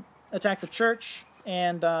attack the church,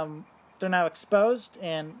 and they're now exposed,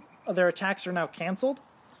 and their attacks are now canceled.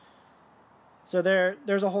 So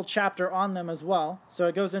there's a whole chapter on them as well. So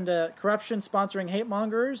it goes into corruption sponsoring hate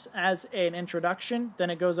mongers as an introduction. Then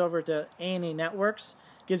it goes over to A&E Networks,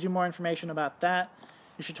 gives you more information about that.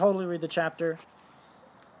 You should totally read the chapter.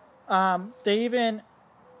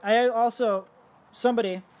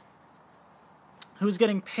 Somebody who's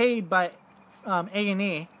getting paid by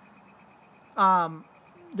A&E,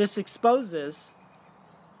 this exposes,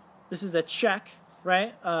 this is a check,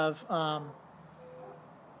 right, of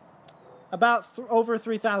about over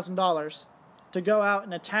 $3,000 to go out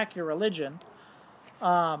and attack your religion.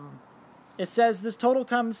 It says this total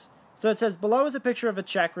comes, so it says below is a picture of a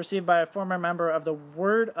check received by a former member of the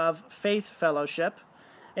Word of Faith Fellowship,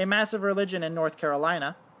 a massive religion in North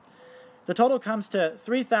Carolina. The total comes to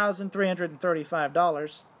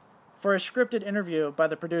 $3,335 for a scripted interview by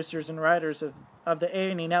the producers and writers of the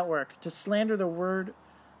A&E Network to slander the Word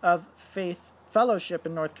of Faith Fellowship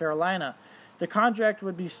in North Carolina. The contract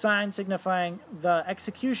would be signed signifying the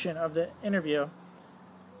execution of the interview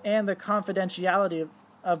and the confidentiality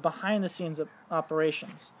of behind-the-scenes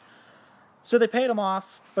operations. So they paid him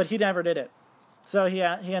off, but he never did it. So he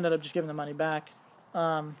ended up just giving the money back.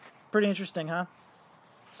 Pretty interesting, huh?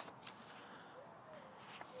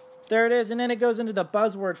 There it is, and then it goes into the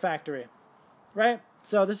buzzword factory, right?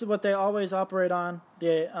 So this is what they always operate on.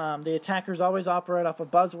 The attackers always operate off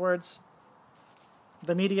of buzzwords.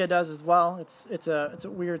 The media does as well. It's a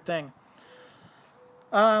weird thing.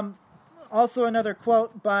 Also another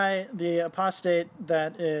quote by the apostate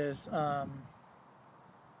that is,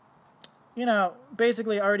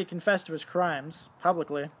 basically already confessed to his crimes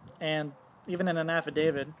publicly and even in an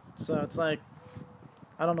affidavit. So it's like,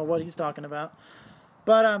 I don't know what he's talking about.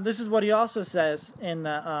 But this is what he also says in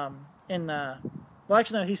the well,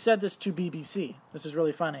 actually, no, he said this to BBC. This is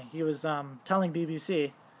really funny. He was telling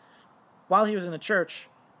BBC while he was in the church,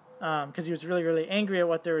 because he was really, really angry at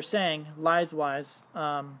what they were saying, lies-wise.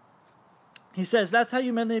 He says, that's how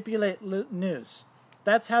you manipulate news.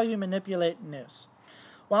 That's how you manipulate news.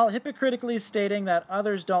 While hypocritically stating that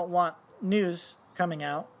others don't want news coming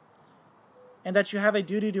out, and that you have a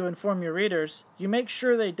duty to inform your readers, you make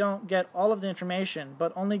sure they don't get all of the information,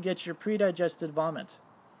 but only get your pre-digested vomit.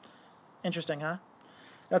 Interesting, huh?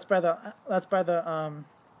 That's by the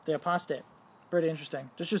apostate. Pretty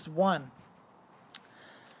interesting. There's just one.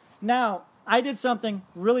 Now, I did something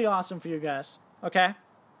really awesome for you guys. Okay?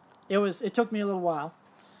 It took me a little while,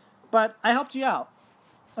 but I helped you out.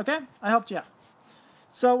 Okay? I helped you out.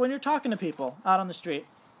 So when you're talking to people out on the street,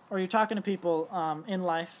 or you're talking to people in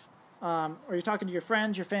life, or you're talking to your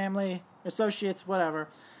friends, your family, associates, whatever,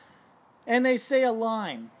 and they say a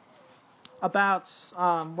line about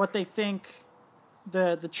what they think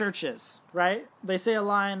the church is, right? They say a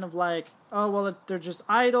line of like, oh, well, they're just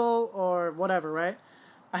idle or whatever, right?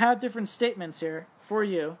 I have different statements here for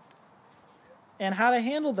you and how to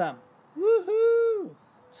handle them. Woohoo!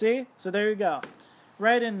 See? So there you go.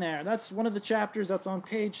 Right in there. That's one of the chapters that's on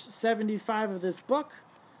page 75 of this book.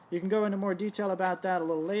 You can go into more detail about that a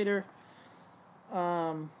little later.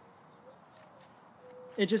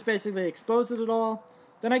 It just basically exposes it all.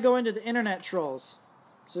 Then I go into the internet trolls.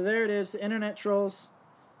 So there it is, the internet trolls.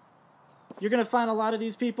 You're going to find a lot of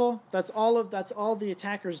these people. That's all the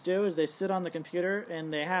attackers do, is they sit on the computer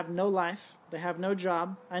and they have no life. They have no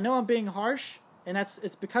job. I know I'm being harsh, and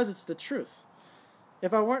it's because it's the truth.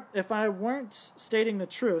 If I weren't stating the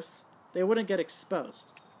truth, they wouldn't get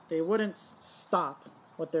exposed. They wouldn't stop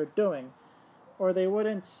what they're doing, or they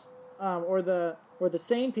wouldn't, or the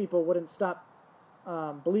sane people wouldn't stop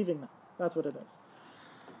believing them. That's what it is.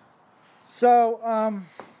 So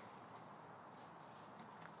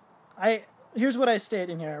here's what I state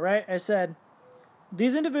in here, right? I said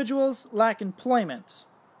these individuals lack employment.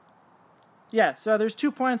 Yeah. So there's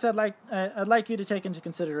 2 points I'd like you to take into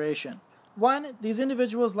consideration. One, these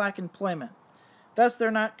individuals lack employment. Thus,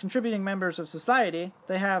 they're not contributing members of society.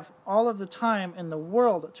 They have all of the time in the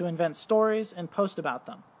world to invent stories and post about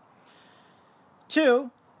them.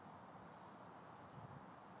 2,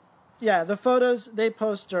 yeah, the photos they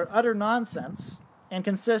post are utter nonsense and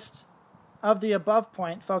consist of the above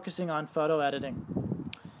point focusing on photo editing.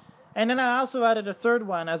 And then I also added a third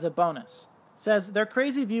one as a bonus. It says their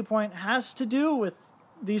crazy viewpoint has to do with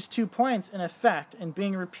these 2 points in effect and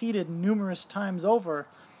being repeated numerous times over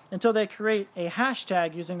until they create a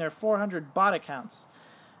hashtag using their 400 bot accounts,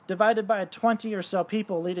 divided by 20 or so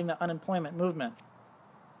people leading the unemployment movement.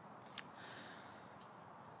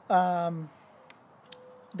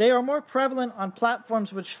 They are more prevalent on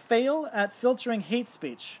platforms which fail at filtering hate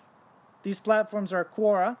speech. These platforms are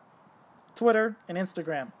Quora, Twitter, and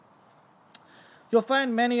Instagram. You'll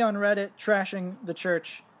find many on Reddit trashing the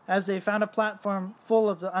church, as they found a platform full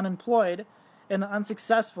of the unemployed and the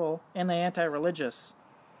unsuccessful and the anti-religious.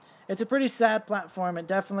 It's a pretty sad platform. It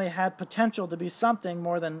definitely had potential to be something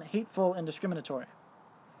more than hateful and discriminatory.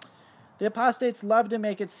 The apostates love to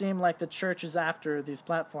make it seem like the church is after these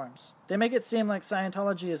platforms. They make it seem like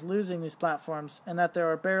Scientology is losing these platforms and that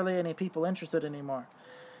there are barely any people interested anymore.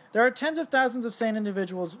 There are tens of thousands of sane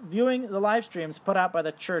individuals viewing the live streams put out by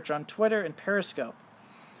the church on Twitter and Periscope.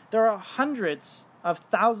 There are hundreds of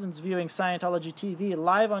thousands viewing Scientology TV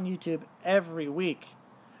live on YouTube every week.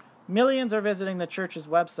 Millions are visiting the church's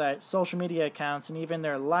website, social media accounts, and even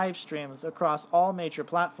their live streams across all major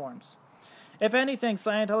platforms. If anything,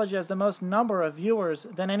 Scientology has the most number of viewers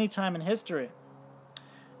than any time in history.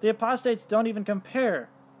 The apostates don't even compare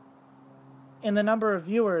in the number of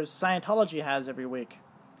viewers Scientology has every week.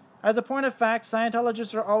 As a point of fact,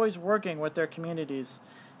 Scientologists are always working with their communities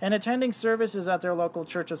and attending services at their local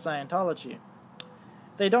Church of Scientology.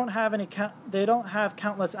 They don't have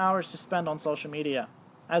countless hours to spend on social media,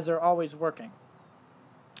 as they're always working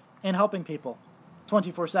and helping people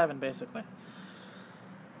 24/7, basically.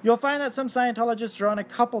 You'll find that some Scientologists are on a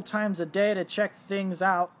couple times a day to check things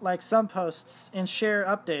out, like some posts, and share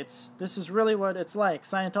updates. This is really what it's like.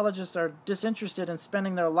 Scientologists are disinterested in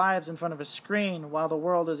spending their lives in front of a screen while the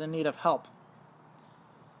world is in need of help.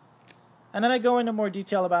 And then I go into more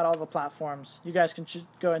detail about all the platforms. You guys can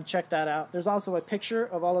go and check that out. There's also a picture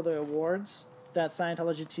of all of the awards that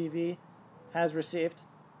Scientology TV has received.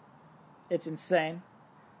 It's insane.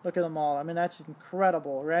 Look at them all. I mean, that's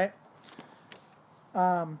incredible, right?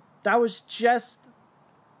 That was just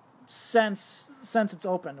since it's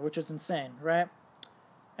opened, which is insane, right?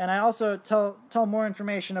 And I also tell more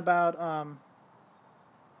information about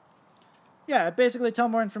basically tell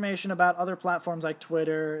more information about other platforms like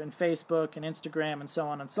Twitter and Facebook and Instagram and so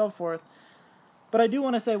on and so forth. But I do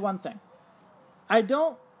want to say one thing. I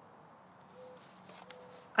don't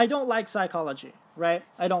like psychology, right?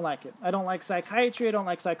 I don't like it. I don't like psychiatry, I don't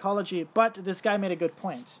like psychology, but this guy made a good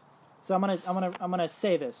point. So I'm gonna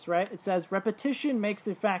say this, right? It says repetition makes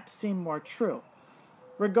the fact seem more true,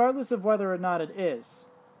 regardless of whether or not it is.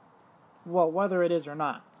 Well, whether it is or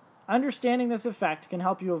not. Understanding this effect can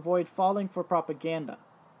help you avoid falling for propaganda.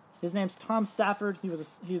 His name's Tom Stafford.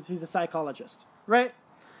 He's a psychologist, right?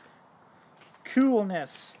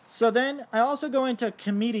 Coolness. So then I also go into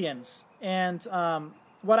comedians and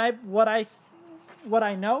what I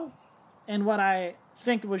know and what I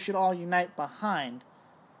think we should all unite behind.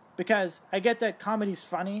 Because I get that comedy's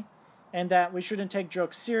funny and that we shouldn't take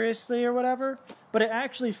jokes seriously or whatever, but it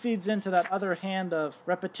actually feeds into that other hand of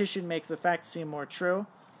repetition makes the fact seem more true.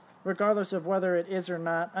 Regardless of whether it is or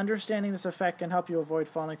not, understanding this effect can help you avoid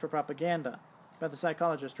falling for propaganda. by the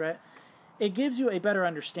psychologist, right? It gives you a better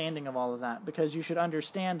understanding of all of that, because you should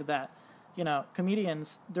understand that, you know,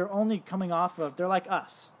 comedians, they're only coming off of, they're like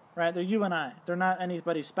us, right? They're you and I. They're not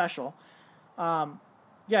anybody special.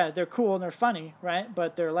 Yeah, they're cool and they're funny, right?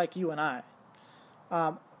 But they're like you and I.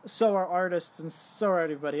 So are artists and so are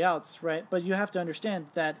everybody else, right? But you have to understand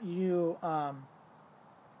that you're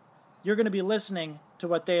going to be listening to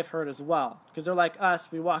what they've heard as well, because they're like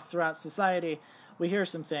us. We walk throughout society, we hear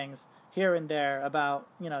some things here and there about,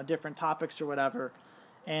 you know, different topics or whatever,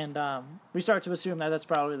 and we start to assume that that's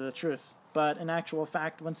probably the truth. But in actual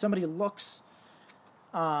fact, when somebody looks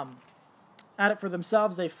at it for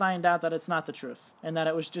themselves, they find out that it's not the truth and that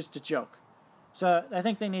it was just a joke. So I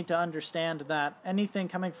think they need to understand that anything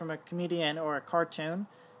coming from a comedian or a cartoon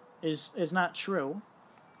is not true.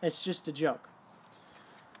 It's just a joke.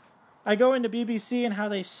 I go into BBC and how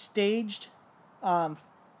they staged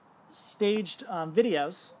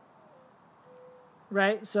videos,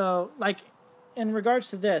 right? So, like, in regards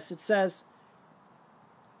to this, it says,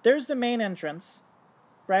 there's the main entrance,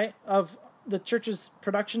 right, of the church's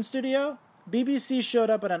production studio. BBC showed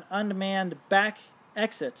up at an unmanned back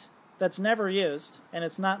exit that's never used, and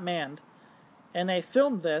it's not manned. And they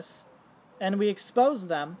filmed this, and we exposed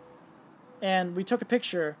them, and we took a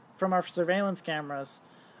picture from our surveillance cameras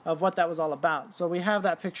of what that was all about. So we have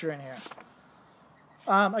that picture in here.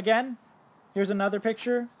 Again, here's another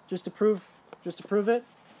picture just to prove it.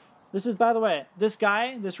 This is, by the way, this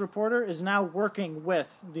guy, this reporter, is now working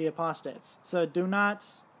with the apostates. So do not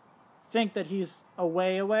think that he's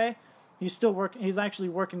away. He's still working. He's actually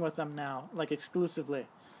working with them now, like exclusively.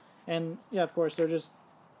 And yeah, of course, they're just,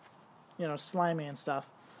 you know, slimy and stuff.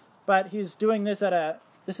 But he's doing this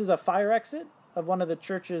this is a fire exit of one of the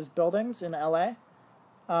church's buildings in LA.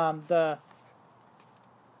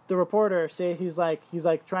 The reporter, see, he's like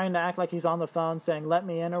trying to act like he's on the phone saying, "Let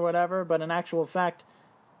me in," or whatever, but in actual fact,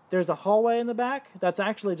 there's a hallway in the back that's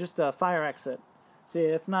actually just a fire exit. See,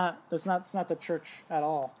 it's not the church at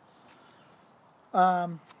all.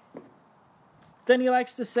 Then he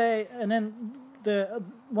likes to say, and then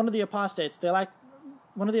one of the apostates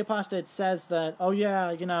says that, "Oh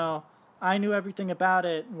yeah, you know, I knew everything about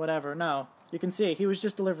it," whatever. No, you can see he was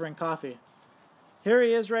just delivering coffee. Here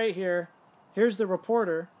he is right here. Here's the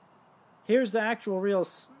reporter. Here's the actual real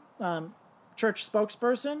church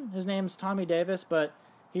spokesperson. His name's Tommy Davis, but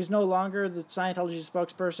he's no longer the Scientology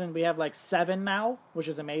spokesperson. We have like 7 now, which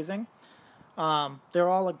is amazing. They're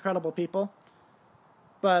all incredible people.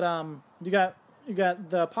 But you got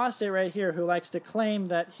the apostate right here who likes to claim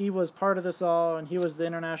that he was part of this all and he was the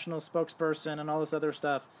international spokesperson and all this other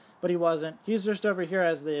stuff, but he wasn't. He's just over here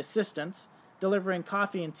as the assistant, delivering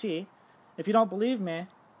coffee and tea. If you don't believe me,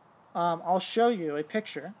 I'll show you a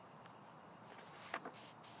picture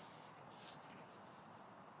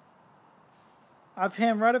of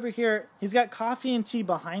him right over here. He's got coffee and tea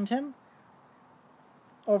behind him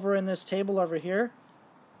over in this table over here.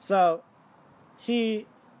 So the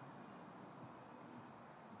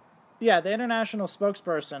international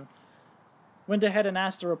spokesperson went ahead and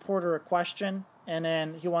asked the reporter a question, and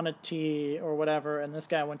then he wanted tea or whatever, and this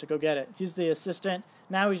guy went to go get it. He's the assistant.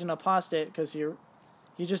 Now he's an apostate because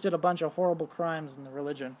he just did a bunch of horrible crimes in the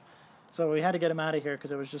religion. So we had to get him out of here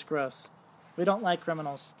because it was just gross. We don't like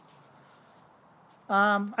criminals.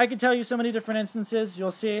 I could tell you so many different instances.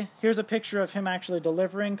 You'll see. Here's a picture of him actually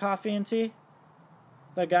delivering coffee and tea.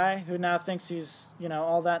 The guy who now thinks he's, you know,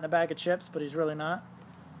 all that in a bag of chips, but he's really not.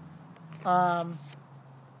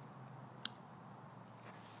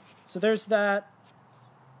 So there's that.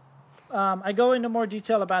 I go into more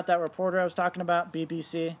detail about that reporter I was talking about,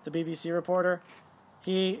 BBC, the BBC reporter.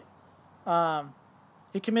 He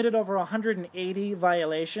committed over 180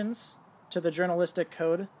 violations to the journalistic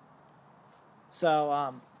code.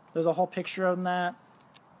 So there's a whole picture of that.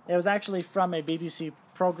 It was actually from a BBC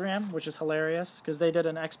program, which is hilarious because they did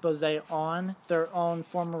an expose on their own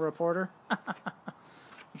former reporter.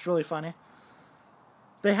 It's really funny.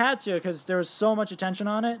 They had to because there was so much attention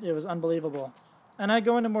on it. It was unbelievable. And I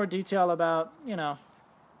go into more detail about, you know,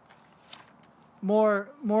 more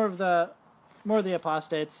of the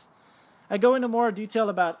apostates. I go into more detail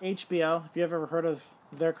about HBO. If you ever heard of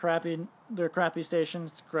their crappy station,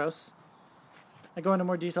 it's gross. I go into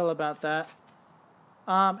more detail about that.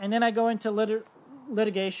 And then I go into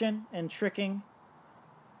litigation and tricking,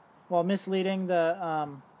 misleading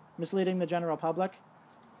the general public,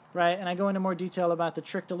 right? And I go into more detail about the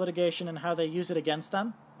trick to litigation and how they use it against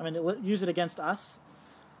them. I mean, use it against us.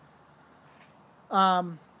 I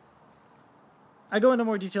go into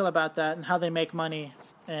more detail about that and how they make money,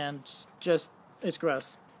 and just, it's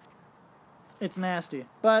gross. It's nasty.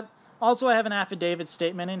 But Also, I have an affidavit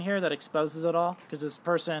statement in here that exposes it all, because this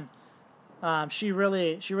person, she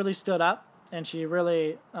really stood up, and she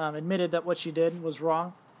really admitted that what she did was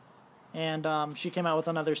wrong. And she came out with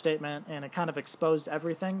another statement, and it kind of exposed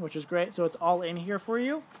everything, which is great. So it's all in here for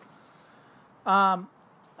you.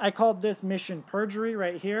 I called this Mission Perjury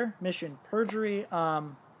right here. Mission Perjury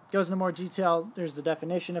goes into more detail. There's the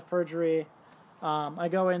definition of perjury. I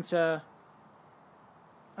go into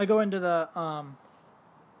the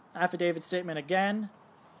affidavit statement again.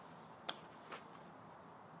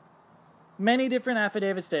 Many different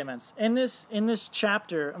affidavit statements in this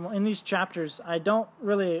chapter. In these chapters, I don't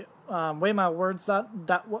really weigh my words.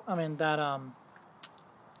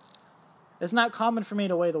 It's not common for me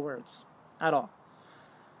to weigh the words at all.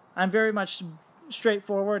 I'm very much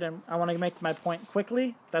straightforward, and I want to make my point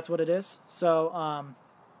quickly. That's what it is. So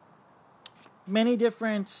many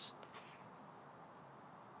different.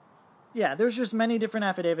 Yeah, there's just many different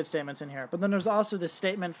affidavit statements in here. But then there's also this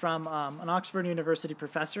statement from an Oxford University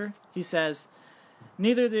professor. He says,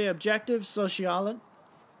 neither the objective sociology...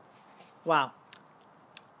 Wow.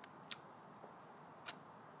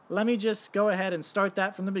 Let me just go ahead and start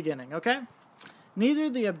that from the beginning, okay? Neither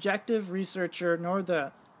the objective researcher nor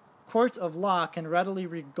the court of law can readily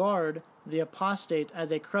regard the apostate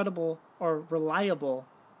as a credible or reliable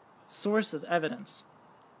source of evidence.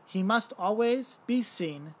 He must always be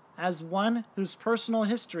seen as one whose personal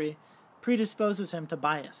history predisposes him to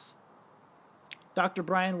bias. Dr.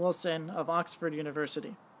 Brian Wilson of Oxford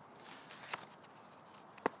University.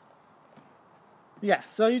 Yeah,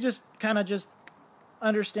 so you just kind of just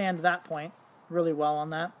understand that point really well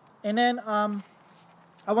on that. And then I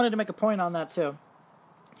wanted to make a point on that too.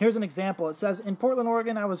 Here's an example. It says, in Portland,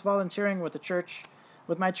 Oregon, I was volunteering with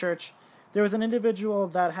my church. There was an individual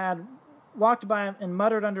that had walked by and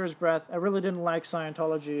muttered under his breath, I really didn't like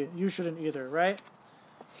Scientology. You shouldn't either, right?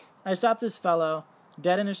 I stopped this fellow,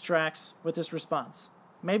 dead in his tracks, with this response.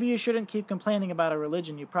 Maybe you shouldn't keep complaining about a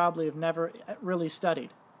religion you probably have never really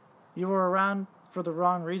studied. You were around for the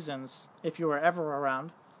wrong reasons, if you were ever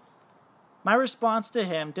around. My response to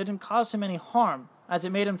him didn't cause him any harm, as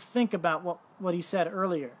it made him think about what he said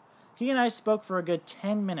earlier. He and I spoke for a good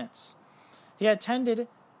 10 minutes. He attended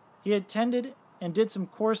and did some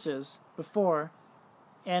courses before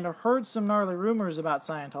and heard some gnarly rumors about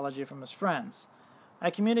Scientology from his friends. I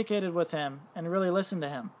communicated with him and really listened to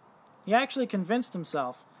him. He actually convinced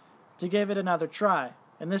himself to give it another try,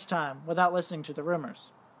 and this time without listening to the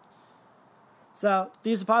rumors. So,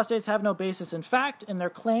 these apostates have no basis in fact, and their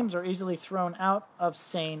claims are easily thrown out of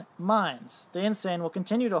sane minds. The insane will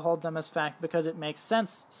continue to hold them as fact because it makes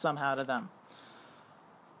sense somehow to them.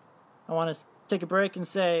 I want to take a break and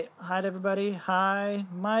say hi to everybody. Hi,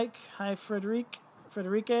 Mike. Hi, Frederique.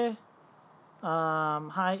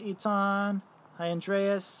 Hi, Eton. Hi,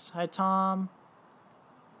 Andreas. Hi, Tom.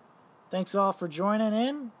 Thanks all for joining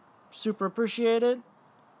in. Super appreciate it.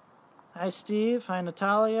 Hi, Steve. Hi,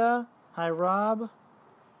 Natalia. Hi, Rob.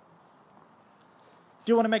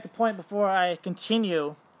 Do want to make a point before I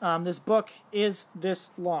continue. This book is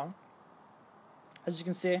this long. As you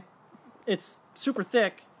can see, it's super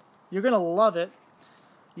thick. You're going to love it.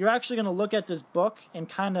 You're actually going to look at this book and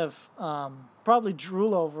kind of probably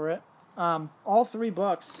drool over it. All three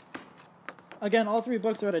books, again, all three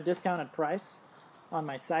books are at a discounted price on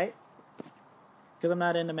my site because I'm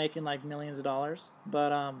not into making like millions of dollars.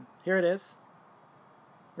 But here it is.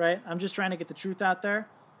 Right? I'm just trying to get the truth out there.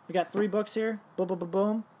 We got 3 books here. Boom, boom, boom,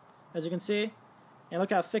 boom. As you can see. And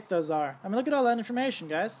look how thick those are. I mean, look at all that information,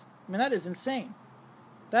 guys. I mean, that is insane.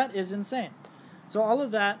 That is insane. So all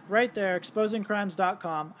of that right there,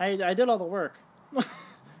 exposingcrimes.com. I did all the work.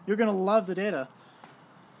 You're going to love the data.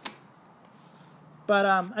 But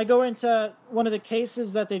I go into one of the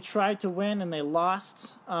cases that they tried to win and they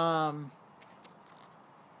lost. And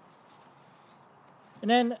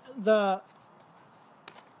then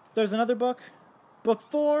there's another book. Book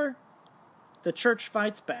 4, The Church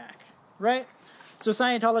Fights Back. Right? So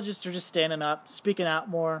Scientologists are just standing up, speaking out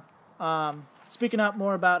more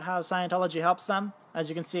about how Scientology helps them. As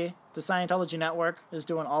you can see, the Scientology network is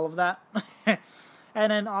doing all of that.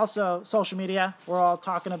 And then also social media. We're all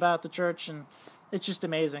talking about the church, and it's just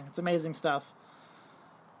amazing. It's amazing stuff.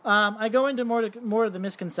 I go into more of the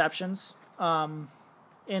misconceptions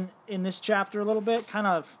in this chapter a little bit, kind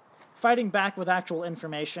of fighting back with actual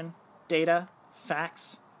information, data,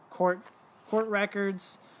 facts, court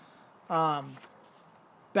records,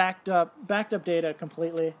 backed up data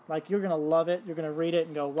completely. Like, you're gonna love it. You're gonna read it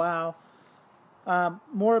and go, wow.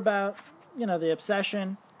 More about the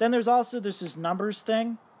obsession. Then there's also this numbers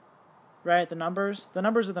thing, right? The numbers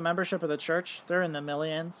of the membership of the church, they're in the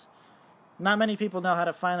millions. Not many people know how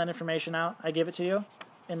to find that information out. I give it to you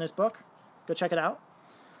in this book. Go check it out.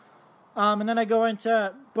 And then I go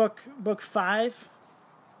into book 5,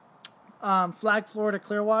 Flag, Florida,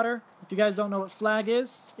 Clearwater. If you guys don't know what flag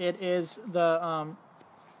is, it is the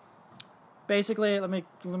basically. Let me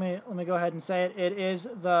go ahead and say it. It is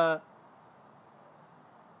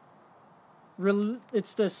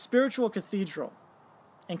it's the spiritual cathedral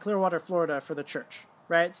in Clearwater, Florida, for the church.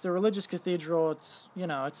 Right? It's the religious cathedral. It's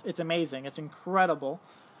it's amazing. It's incredible.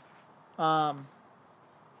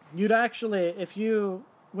 You'd actually, if you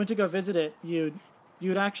went to go visit it, you'd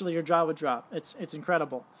actually, your jaw would drop. It's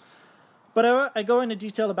incredible. But I go into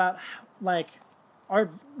detail about like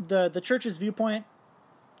the church's viewpoint,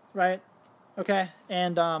 right? Okay,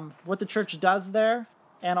 and what the church does there,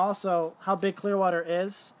 and also how big Clearwater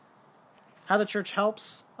is, how the church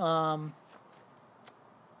helps, and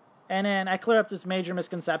then I clear up this major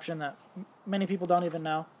misconception that many people don't even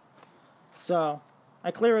know. So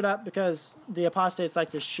I clear it up because the apostates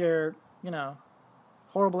like to share,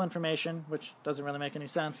 horrible information, which doesn't really make any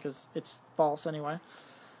sense because it's false anyway.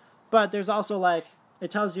 But there's also like, it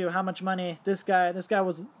tells you how much money this guy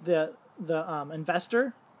was the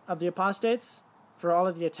investor of the apostates for all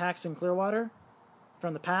of the attacks in Clearwater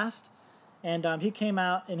from the past, and he came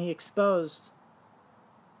out and he exposed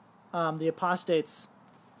the apostates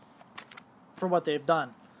for what they've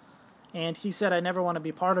done. And he said, I never want to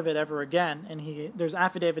be part of it ever again. And there's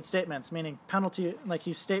affidavit statements, meaning penalty, like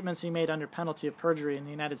statements he made under penalty of perjury in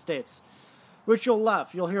the United States, which you'll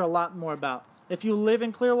love. You'll hear a lot more about. If you live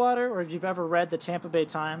in Clearwater, or if you've ever read the Tampa Bay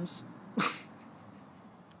Times,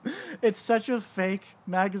 it's such a fake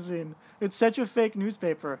magazine. It's such a fake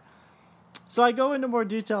newspaper. So I go into more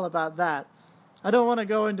detail about that. I don't want to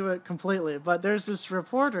go into it completely, but there's this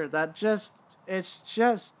reporter that it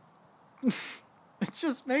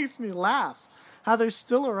just makes me laugh how they're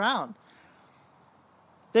still around.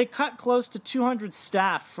 They cut close to 200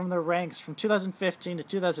 staff from their ranks from 2015 to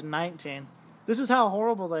 2019. This is how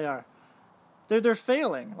horrible they are. They're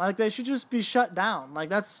failing. Like, they should just be shut down. Like,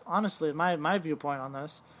 that's honestly my viewpoint on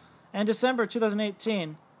this. In December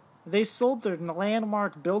 2018, they sold their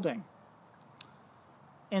landmark building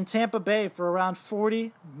in Tampa Bay for around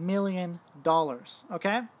 $40 million.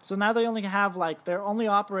 Okay? So now they only have, they're only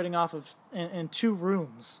operating off of in 2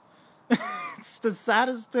 rooms. It's the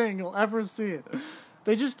saddest thing you'll ever see.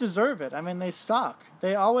 They just deserve it. I mean, they suck.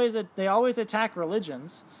 They always attack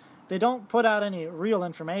religions. They don't put out any real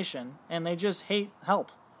information, and they just hate help.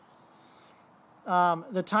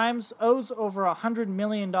 The Times owes over $100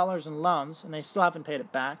 million in loans, and they still haven't paid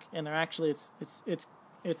it back. And they're actually it's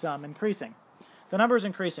increasing. The number is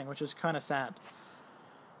increasing, which is kind of sad.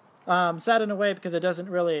 Sad in a way because it doesn't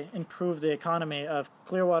really improve the economy of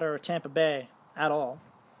Clearwater or Tampa Bay at all.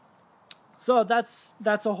 So that's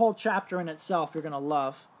a whole chapter in itself you're going to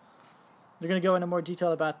love. You're going to go into more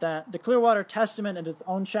detail about that. The Clearwater Testament in its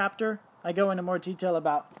own chapter, I go into more detail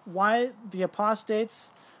about why the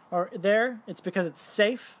apostates are there. It's because it's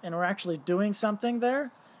safe, and we're actually doing something there,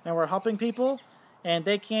 and we're helping people, and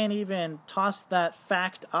they can't even toss that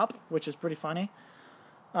fact up, which is pretty funny.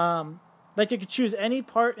 They could choose any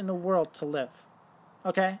part in the world to live.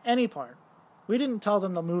 Okay? Any part. We didn't tell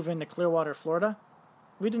them to move into Clearwater, Florida.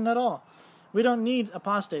 We didn't at all. We don't need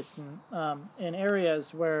apostates in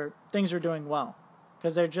areas where things are doing well,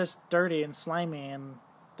 because they're just dirty and slimy and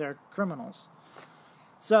they're criminals.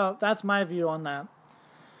 So that's my view on that.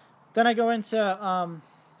 Then I go into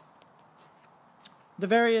the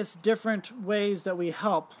various different ways that we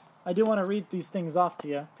help. I do want to read these things off to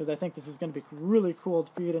you, because I think this is going to be really cool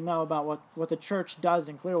for you to know about what the church does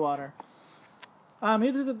in Clearwater.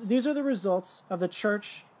 These are the results of the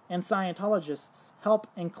church and Scientologists' help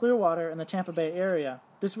in Clearwater and the Tampa Bay area.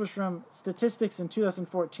 This was from statistics in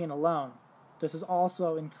 2014 alone. This has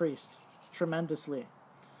also increased tremendously.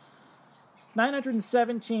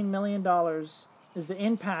 $917 million is the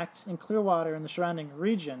impact in Clearwater and the surrounding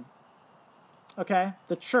region. Okay?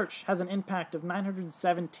 The church has an impact of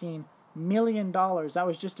 $917 million. That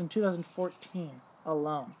was just in 2014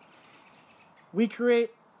 alone. We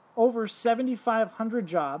create over 7,500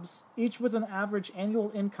 jobs, each with an average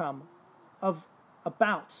annual income of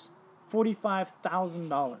about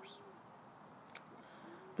 $45,000.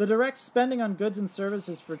 The direct spending on goods and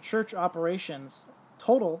services for church operations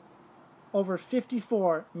total over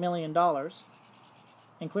 $54 million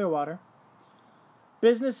in Clearwater.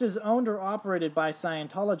 Businesses owned or operated by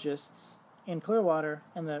Scientologists in Clearwater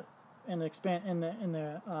and the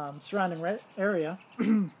surrounding area.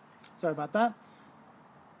 Sorry about that.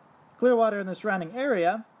 Clearwater and the surrounding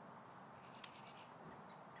area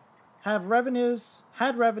had revenues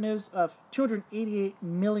of $288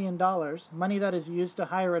 million, money that is used to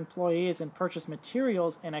hire employees and purchase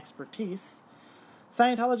materials and expertise.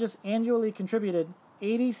 Scientologists annually contributed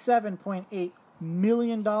 $87.8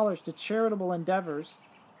 million to charitable endeavors,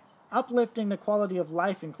 uplifting the quality of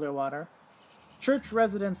life in Clearwater. Church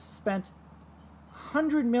residents spent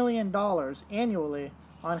 $100 million annually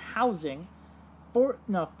on housing,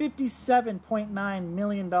 $57.9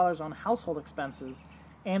 million on household expenses,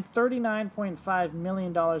 and $39.5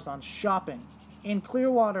 million on shopping in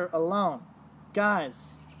Clearwater alone.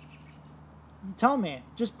 Guys, tell me,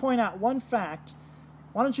 just point out one fact.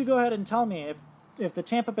 Why don't you go ahead and tell me if the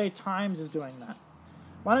Tampa Bay Times is doing that?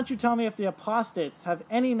 Why don't you tell me if the apostates have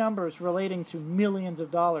any numbers relating to millions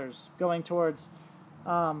of dollars going towards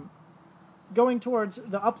the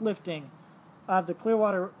uplifting of the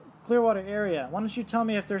Clearwater area? Why don't you tell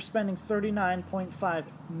me if they're spending $39.5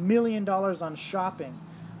 million on shopping,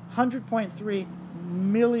 $100.3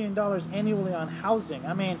 million annually on housing?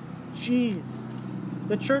 I mean, geez.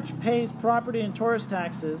 The church pays property and tourist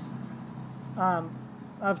taxes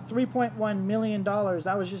of $3.1 million.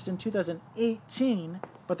 That was just in 2018,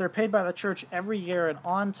 but they're paid by the church every year and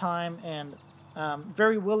on time and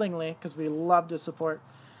very willingly, because we love to support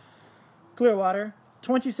Clearwater.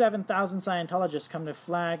 27,000 Scientologists come to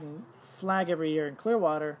flag every year in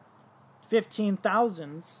Clearwater.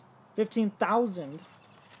 15,000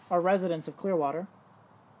 are residents of Clearwater.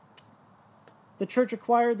 The church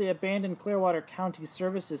acquired the abandoned Clearwater County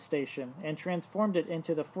Services Station and transformed it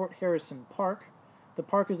into the Fort Harrison Park. The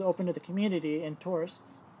park is open to the community and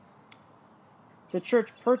tourists. The church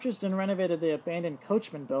purchased and renovated the abandoned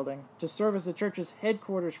Coachman Building to serve as the church's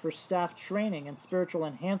headquarters for staff training and spiritual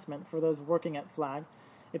enhancement for those working at Flag.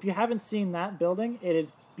 If you haven't seen that building, it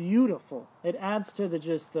is beautiful. It adds to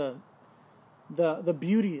the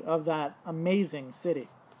beauty of that amazing city.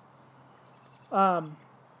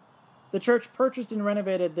 The church purchased and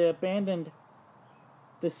renovated the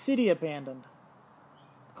city-abandoned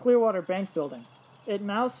Clearwater Bank Building. It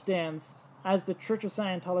now stands as the Church of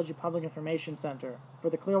Scientology Public Information Center for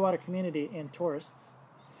the Clearwater community and tourists.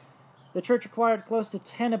 The church acquired close to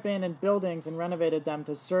 10 abandoned buildings and renovated them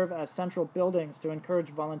to serve as central buildings to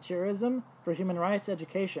encourage volunteerism for human rights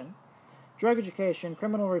education, drug education,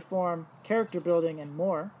 criminal reform, character building, and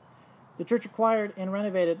more. The church acquired and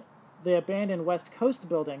renovated the abandoned West Coast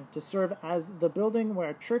building to serve as the building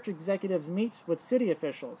where church executives meet with city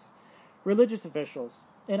officials, religious officials,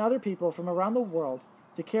 and other people from around the world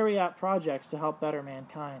to carry out projects to help better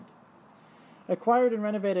mankind. Acquired and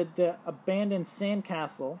renovated the abandoned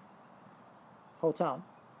Sandcastle Hotel,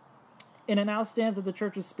 and it now stands at the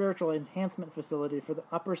church's spiritual enhancement facility for the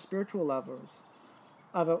upper spiritual levels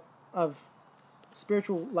of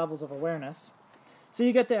spiritual levels of awareness. So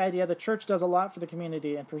you get the idea. The church does a lot for the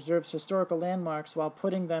community and preserves historical landmarks while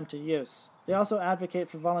putting them to use. They also advocate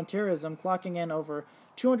for volunteerism, clocking in over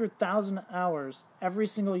 200,000 hours every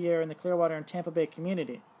single year in the Clearwater and Tampa Bay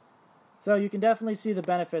community. So you can definitely see the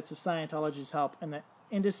benefits of Scientology's help and the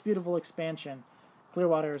indisputable expansion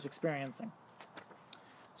Clearwater is experiencing.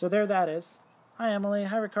 So there that is. Hi Emily.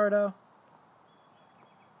 Hi Ricardo.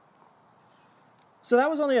 So that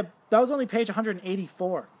was only page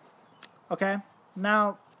 184. Okay?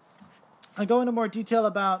 Now, I go into more detail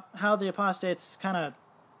about how the apostates kind of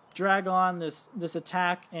drag on this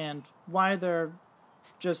attack and why they're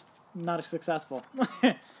just not successful.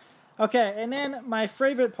 Okay, and then my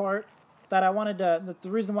favorite part that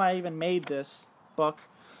the reason why I even made this book,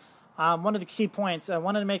 one of the key points, I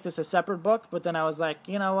wanted to make this a separate book, but then I was like,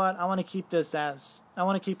 you know what, I want to keep this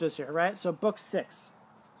here, right? So book 6.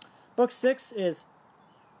 Book 6 is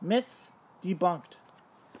Myths Debunked.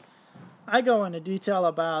 I go into detail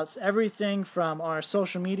about everything from our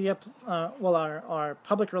social media, our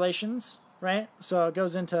public relations, right? So it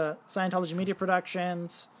goes into Scientology media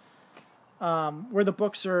productions, where the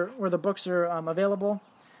books are available.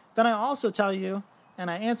 Then I also tell you, and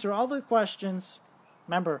I answer all the questions.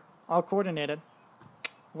 Remember, all coordinated.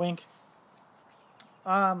 Wink.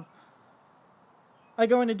 I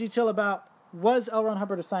go into detail about, was L. Ron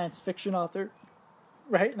Hubbard a science fiction author,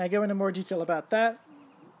 right? And I go into more detail about that.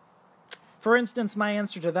 For instance, my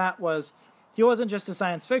answer to that was, he wasn't just a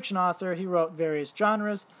science fiction author. He wrote various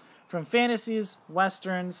genres, from fantasies,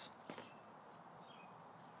 westerns,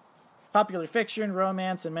 popular fiction,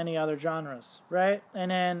 romance, and many other genres, right? And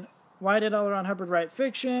then, why did L. Ron Hubbard write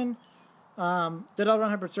fiction? Did L. Ron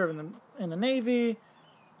Hubbard serve in the Navy?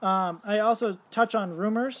 I also touch on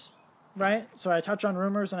rumors, right? So I touch on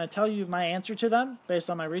rumors, and I tell you my answer to them based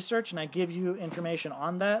on my research, and I give you information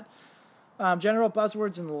on that. General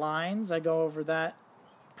buzzwords and lines, I go over that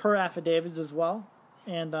per affidavits as well.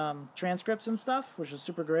 and transcripts and stuff, which is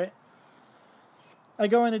super great. I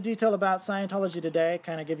go into detail about Scientology Today,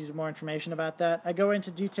 kind of gives you more information about that. I go into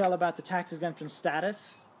detail about the tax exemption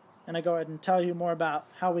status, and I go ahead and tell you more about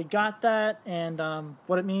how we got that and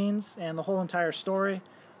what it means and the whole entire story.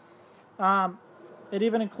 It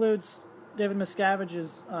even includes David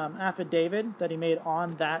Miscavige's affidavit that he made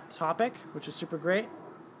on that topic, which is super great.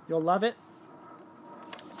 You'll love it.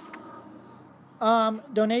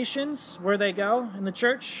 Donations, where they go in the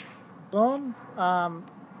church. Boom.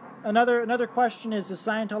 Another question is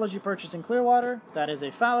Scientology purchasing Clearwater? That is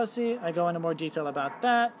a fallacy. I go into more detail about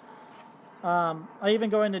that. I even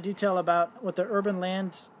go into detail about what the Urban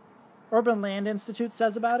Land Institute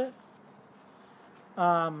says about it.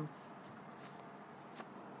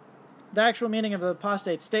 The actual meaning of the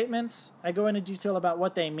apostate statements. I go into detail about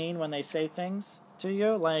what they mean when they say things to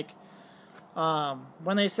you. Like,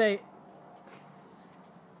 when they say,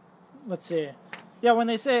 let's see. Yeah, when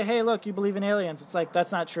they say, hey, look, you believe in aliens, it's like,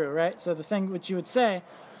 that's not true, right? So the thing which you would say,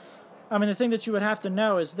 the thing that you would have to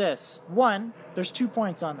know is this. One, there's 2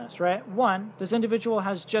 points on this, right? One, this individual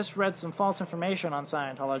has just read some false information on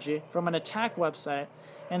Scientology from an attack website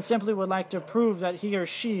and simply would like to prove that he or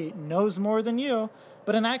she knows more than you,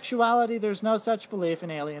 but in actuality, there's no such belief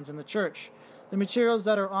in aliens in the church. The materials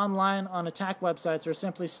that are online on attack websites are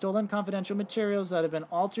simply stolen confidential materials that have been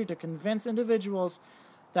altered to convince individuals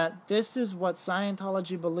that this is what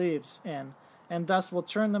Scientology believes in, and thus will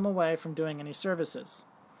turn them away from doing any services.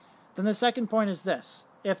 Then the second point is this: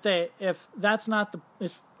 if you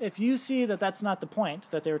see that that's not the point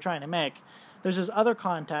that they were trying to make, there's this other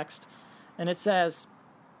context, and it says,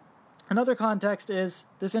 another context is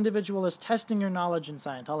this individual is testing your knowledge in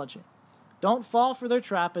Scientology. Don't fall for their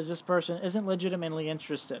trap, as this person isn't legitimately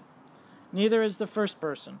interested. Neither is the first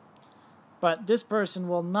person. But this person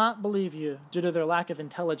will not believe you due to their lack of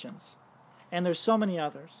intelligence. And there's so many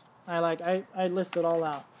others. I list it all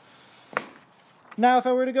out. Now, if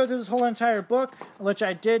I were to go through this whole entire book, which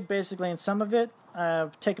I did basically in some of it,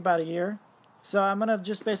 take about a year. So I'm going to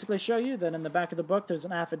just basically show you that in the back of the book there's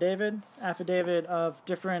an affidavit of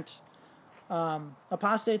different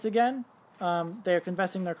apostates again. They're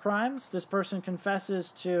confessing their crimes. This person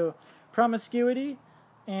confesses to promiscuity,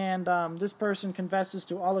 and this person confesses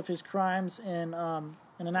to all of his crimes in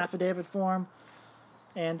an affidavit form,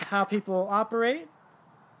 and how people operate.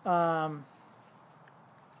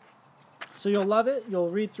 So you'll love it. You'll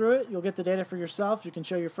read through it. You'll get the data for yourself. You can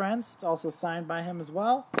show your friends. It's also signed by him as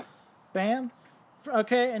well. Bam.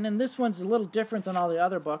 Okay, and then this one's a little different than all the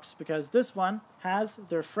other books, because this one has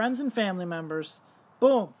their friends and family members.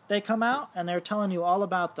 Boom. They come out, and they're telling you all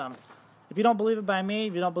about them. If you don't believe it by me,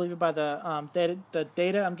 if you don't believe it by the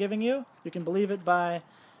data I'm giving you, you can believe it by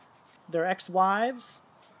their ex-wives,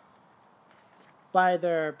 by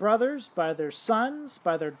their brothers, by their sons,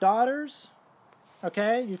 by their daughters.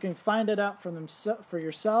 Okay, you can find it out for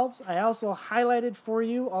yourselves. I also highlighted for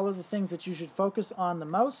you all of the things that you should focus on the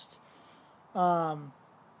most.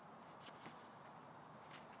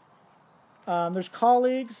 There's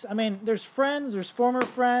colleagues. There's friends, there's former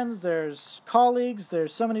friends, there's colleagues,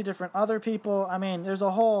 there's so many different other people. There's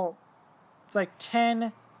a whole, it's like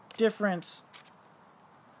 10 different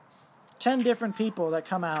people that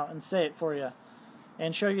come out and say it for you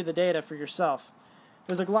and show you the data for yourself.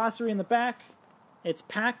 There's a glossary in the back. It's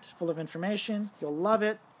packed full of information. You'll love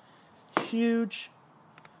it. Huge.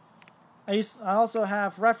 I also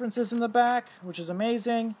have references in the back, which is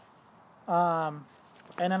amazing. And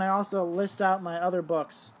then I also list out my other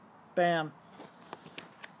books. Bam.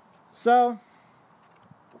 So,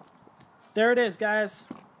 there it is, guys.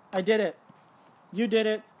 I did it. You did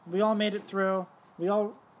it. We all made it through. We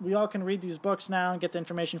all can read these books now and get the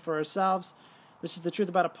information for ourselves. This is The Truth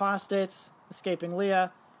About Apostates, Escaping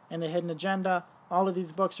Leah, and The Hidden Agenda. All of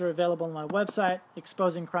these books are available on my website,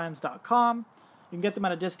 exposingcrimes.com. You can get them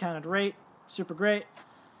at a discounted rate. Super great.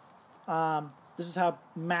 This is how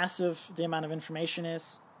massive the amount of information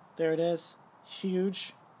is. There it is.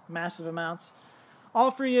 Huge, massive amounts.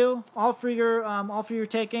 All for you. All for your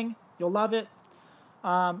taking. You'll love it.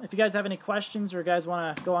 If you guys have any questions, or you guys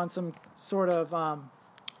want to go on some sort of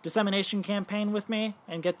dissemination campaign with me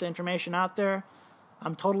and get the information out there,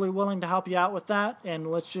 I'm totally willing to help you out with that, and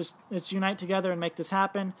let's unite together and make this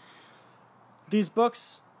happen. These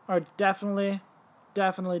books are definitely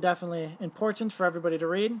important for everybody to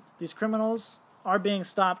read. These criminals are being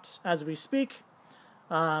stopped as we speak.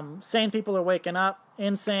 Sane people are waking up.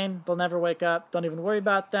 Insane, they'll never wake up. Don't even worry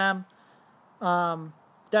about them.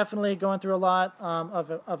 Definitely going through a lot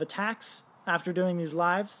of attacks after doing these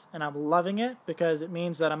lives, and I'm loving it because it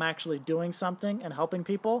means that I'm actually doing something and helping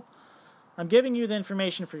people. I'm giving you the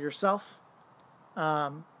information for yourself.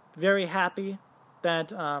 Very happy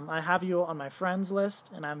that I have you on my friends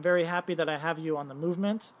list, and I'm very happy that I have you on the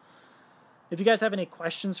movement. If you guys have any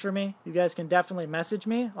questions for me, you guys can definitely message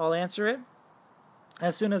me. I'll answer it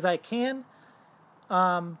as soon as I can.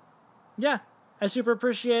 Yeah, I super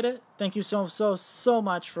appreciate it. Thank you so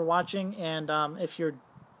much for watching. And if you're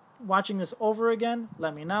watching this over again,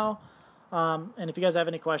 let me know. And if you guys have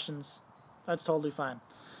any questions, that's totally fine.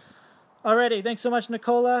 Alrighty, thanks so much,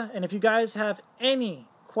 Nicola. And if you guys have any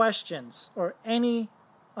questions or any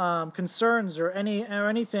concerns or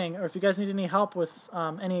anything, or if you guys need any help with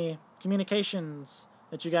any communications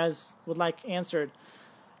that you guys would like answered,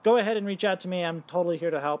 go ahead and reach out to me. I'm totally here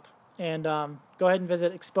to help. And go ahead and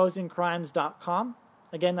visit exposingcrimes.com.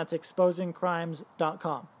 Again, that's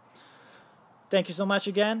exposingcrimes.com. Thank you so much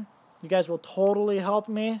again. You guys will totally help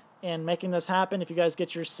me in making this happen if you guys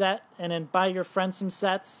get your set, and then buy your friends some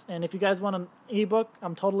sets. And if you guys want an ebook,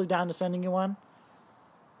 I'm totally down to sending you one.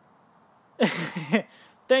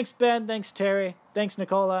 Thanks, Ben. Thanks, Terry. Thanks,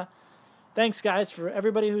 Nicola. Thanks, guys, for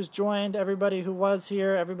everybody who's joined, everybody who was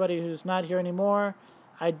here, everybody who's not here anymore.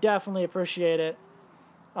 I definitely appreciate it.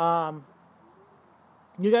 You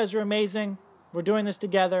guys are amazing. We're doing this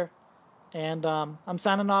together. And I'm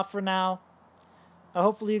signing off for now.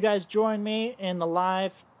 Hopefully you guys join me in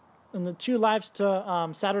the 2 lives to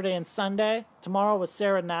Saturday and Sunday. Tomorrow with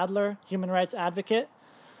Sarah Nadler, human rights advocate,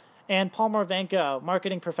 and Paul Morvenko,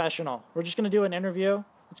 marketing professional. We're just going to do an interview.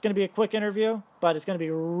 It's going to be a quick interview, but it's going to be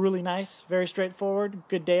really nice, very straightforward,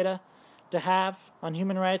 good data to have on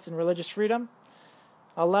human rights and religious freedom.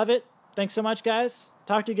 I love it. Thanks so much, guys.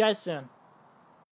 Talk to you guys soon.